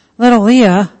 little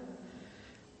Leah,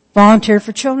 volunteered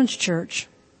for Children's Church.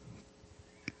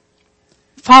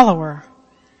 Follower.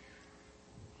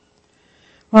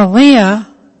 Well,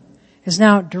 Leah is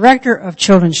now director of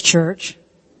Children's Church.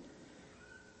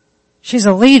 She's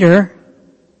a leader.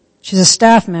 She's a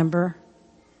staff member.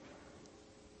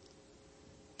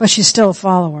 But she's still a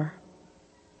follower.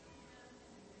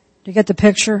 Do you get the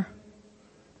picture?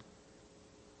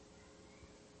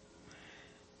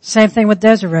 Same thing with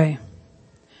Desiree.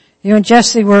 You and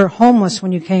Jesse were homeless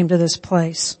when you came to this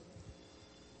place.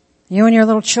 You and your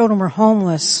little children were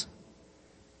homeless,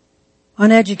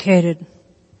 uneducated.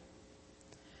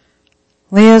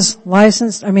 Leah's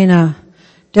licensed,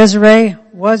 Desiree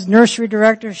was nursery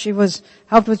director. She was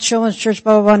helped with Children's Church,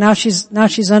 blah, blah, blah. Now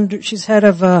she's head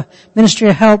of, Ministry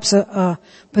of Helps, a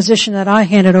position that I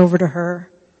handed over to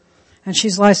her. And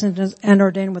she's licensed and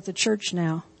ordained with the church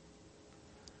now.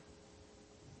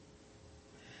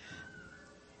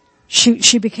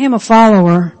 She became a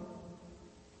follower.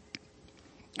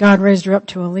 God raised her up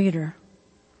to a leader.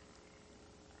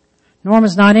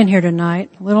 Norma's not in here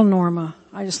tonight. Little Norma.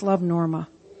 I just love Norma.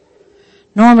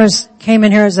 Norma's came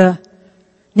in here as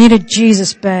needed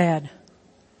Jesus bad.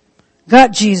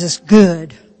 Got Jesus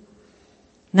good.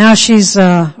 Now she's,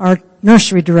 our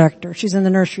nursery director. She's in the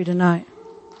nursery tonight.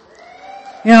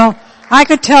 You know, I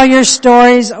could tell your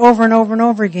stories over and over and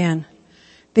over again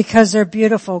because they're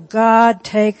beautiful. God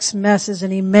takes messes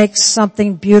and He makes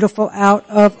something beautiful out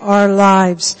of our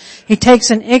lives. He takes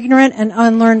an ignorant and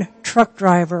unlearned truck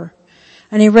driver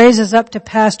and He raises up to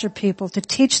pastor people, to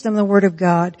teach them the Word of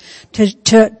God,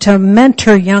 to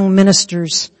mentor young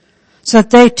ministers so that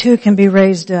they too can be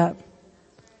raised up.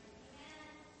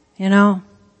 You know?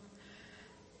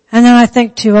 And then I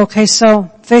think too, okay,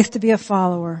 so faith to be a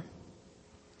follower.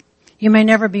 You may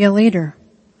never be a leader,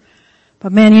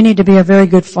 but man, you need to be a very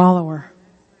good follower.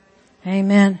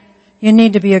 Amen. You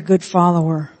need to be a good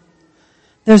follower.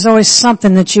 There's always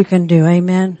something that you can do.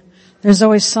 Amen. There's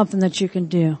always something that you can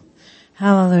do.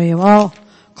 Hallelujah. Well, I'll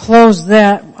close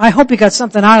that. I hope you got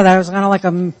something out of that. It was kind of like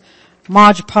a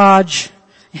Mod Podge,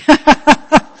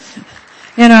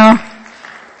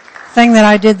 thing that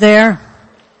I did there.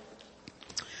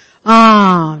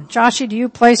 Joshy, do you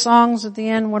play songs at the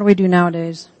end? What do we do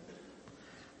nowadays?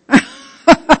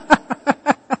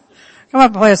 Come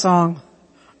up and play a song.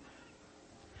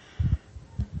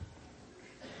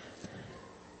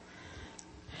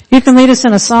 You can lead us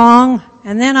in a song,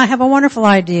 and then I have a wonderful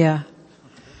idea.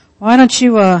 Why don't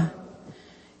you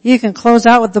can close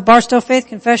out with the Barstow Faith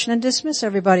Confession and dismiss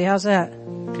everybody. How's that?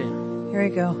 Okay. Here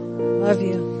you go. Love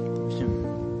you.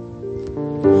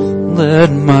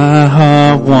 Let my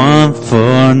heart want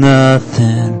for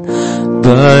nothing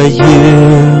but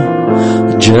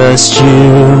you, just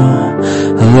you.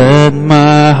 Let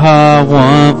my heart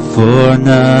want for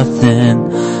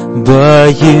nothing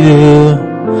but you,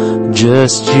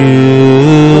 just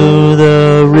you.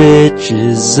 The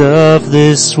riches of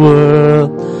this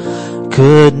world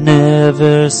could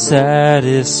never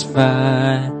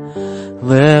satisfy.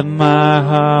 Let my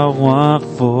heart want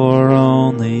for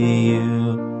only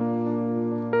you.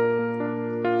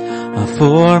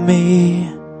 For me,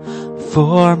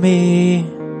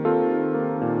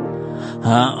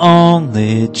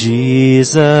 only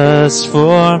Jesus.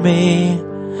 For me,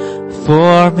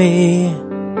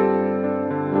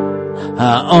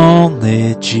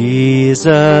 only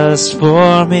Jesus.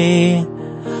 For me,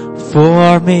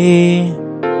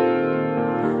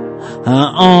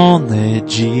 only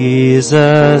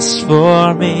Jesus.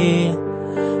 For me,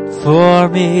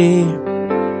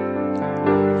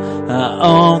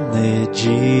 only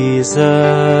Jesus.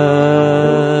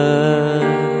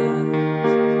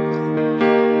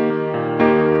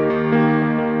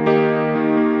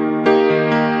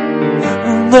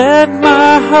 Let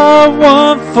my heart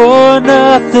want for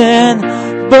nothing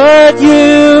but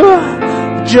you,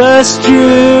 just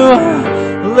you.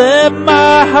 Let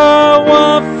my heart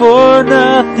want for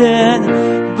nothing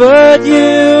but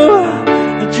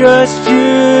you, just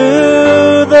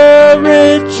you. The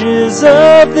riches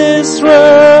of this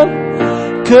world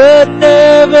could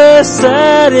never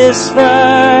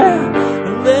satisfy.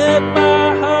 Let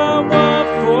my heart want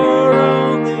for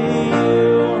only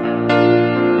you.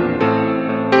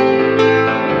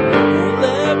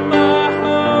 Let my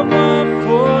heart want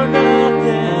for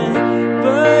nothing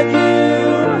but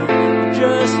you,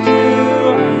 just you.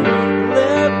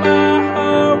 Let my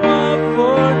heart want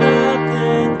for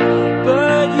nothing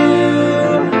but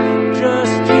you,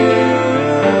 just you.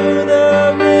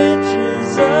 The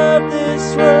riches of this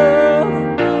world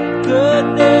could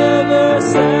never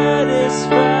satisfy.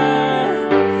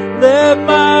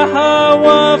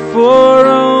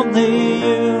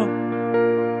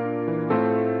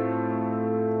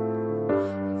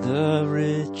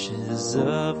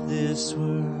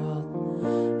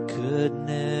 could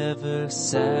never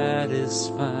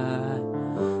satisfy.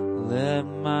 Let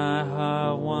my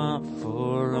heart want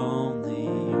for only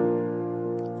you.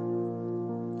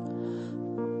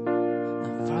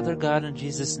 And Father God, in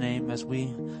Jesus' name, as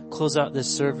we close out this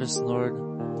service, Lord,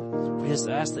 we just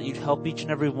ask that you'd help each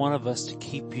and every one of us to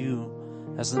keep you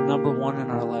as the number one in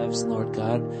our lives, Lord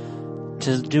God.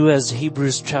 To do as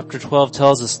Hebrews chapter 12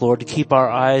 tells us, Lord, to keep our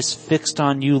eyes fixed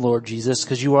on you, Lord Jesus,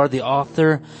 because you are the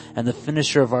author and the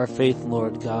finisher of our faith,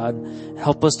 Lord God.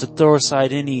 Help us to throw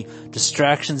aside any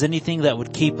distractions, anything that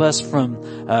would keep us from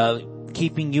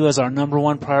keeping you as our number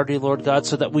one priority, Lord God,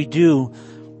 so that we do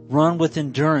run with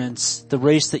endurance the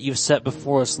race that you've set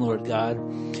before us, Lord God.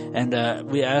 And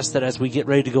we ask that as we get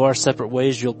ready to go our separate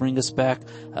ways, you'll bring us back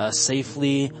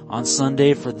safely on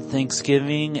Sunday for the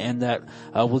Thanksgiving, and that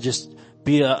we'll just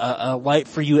be a light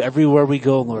for you everywhere we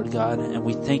go, Lord God. And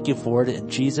we thank you for it in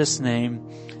Jesus' name.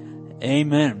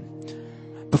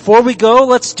 Amen. Before we go,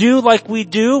 let's do like we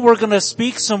do. We're going to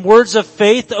speak some words of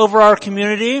faith over our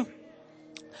community.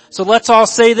 So let's all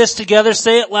say this together.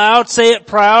 Say it loud, say it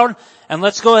proud, and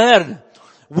let's go ahead.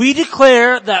 We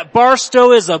declare that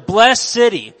Barstow is a blessed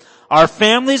city. Our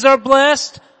families are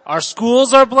blessed. Our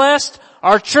schools are blessed.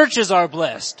 Our churches are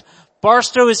blessed.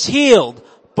 Barstow is healed.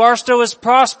 Barstow is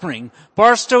prospering.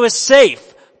 Barstow is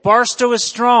safe. Barstow is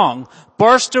strong.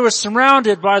 Barstow is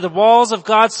surrounded by the walls of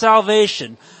God's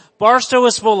salvation. Barstow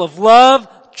is full of love,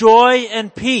 joy,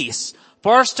 and peace.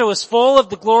 Barstow is full of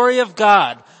the glory of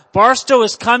God. Barstow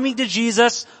is coming to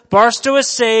Jesus. Barstow is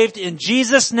saved. In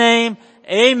Jesus' name,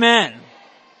 amen.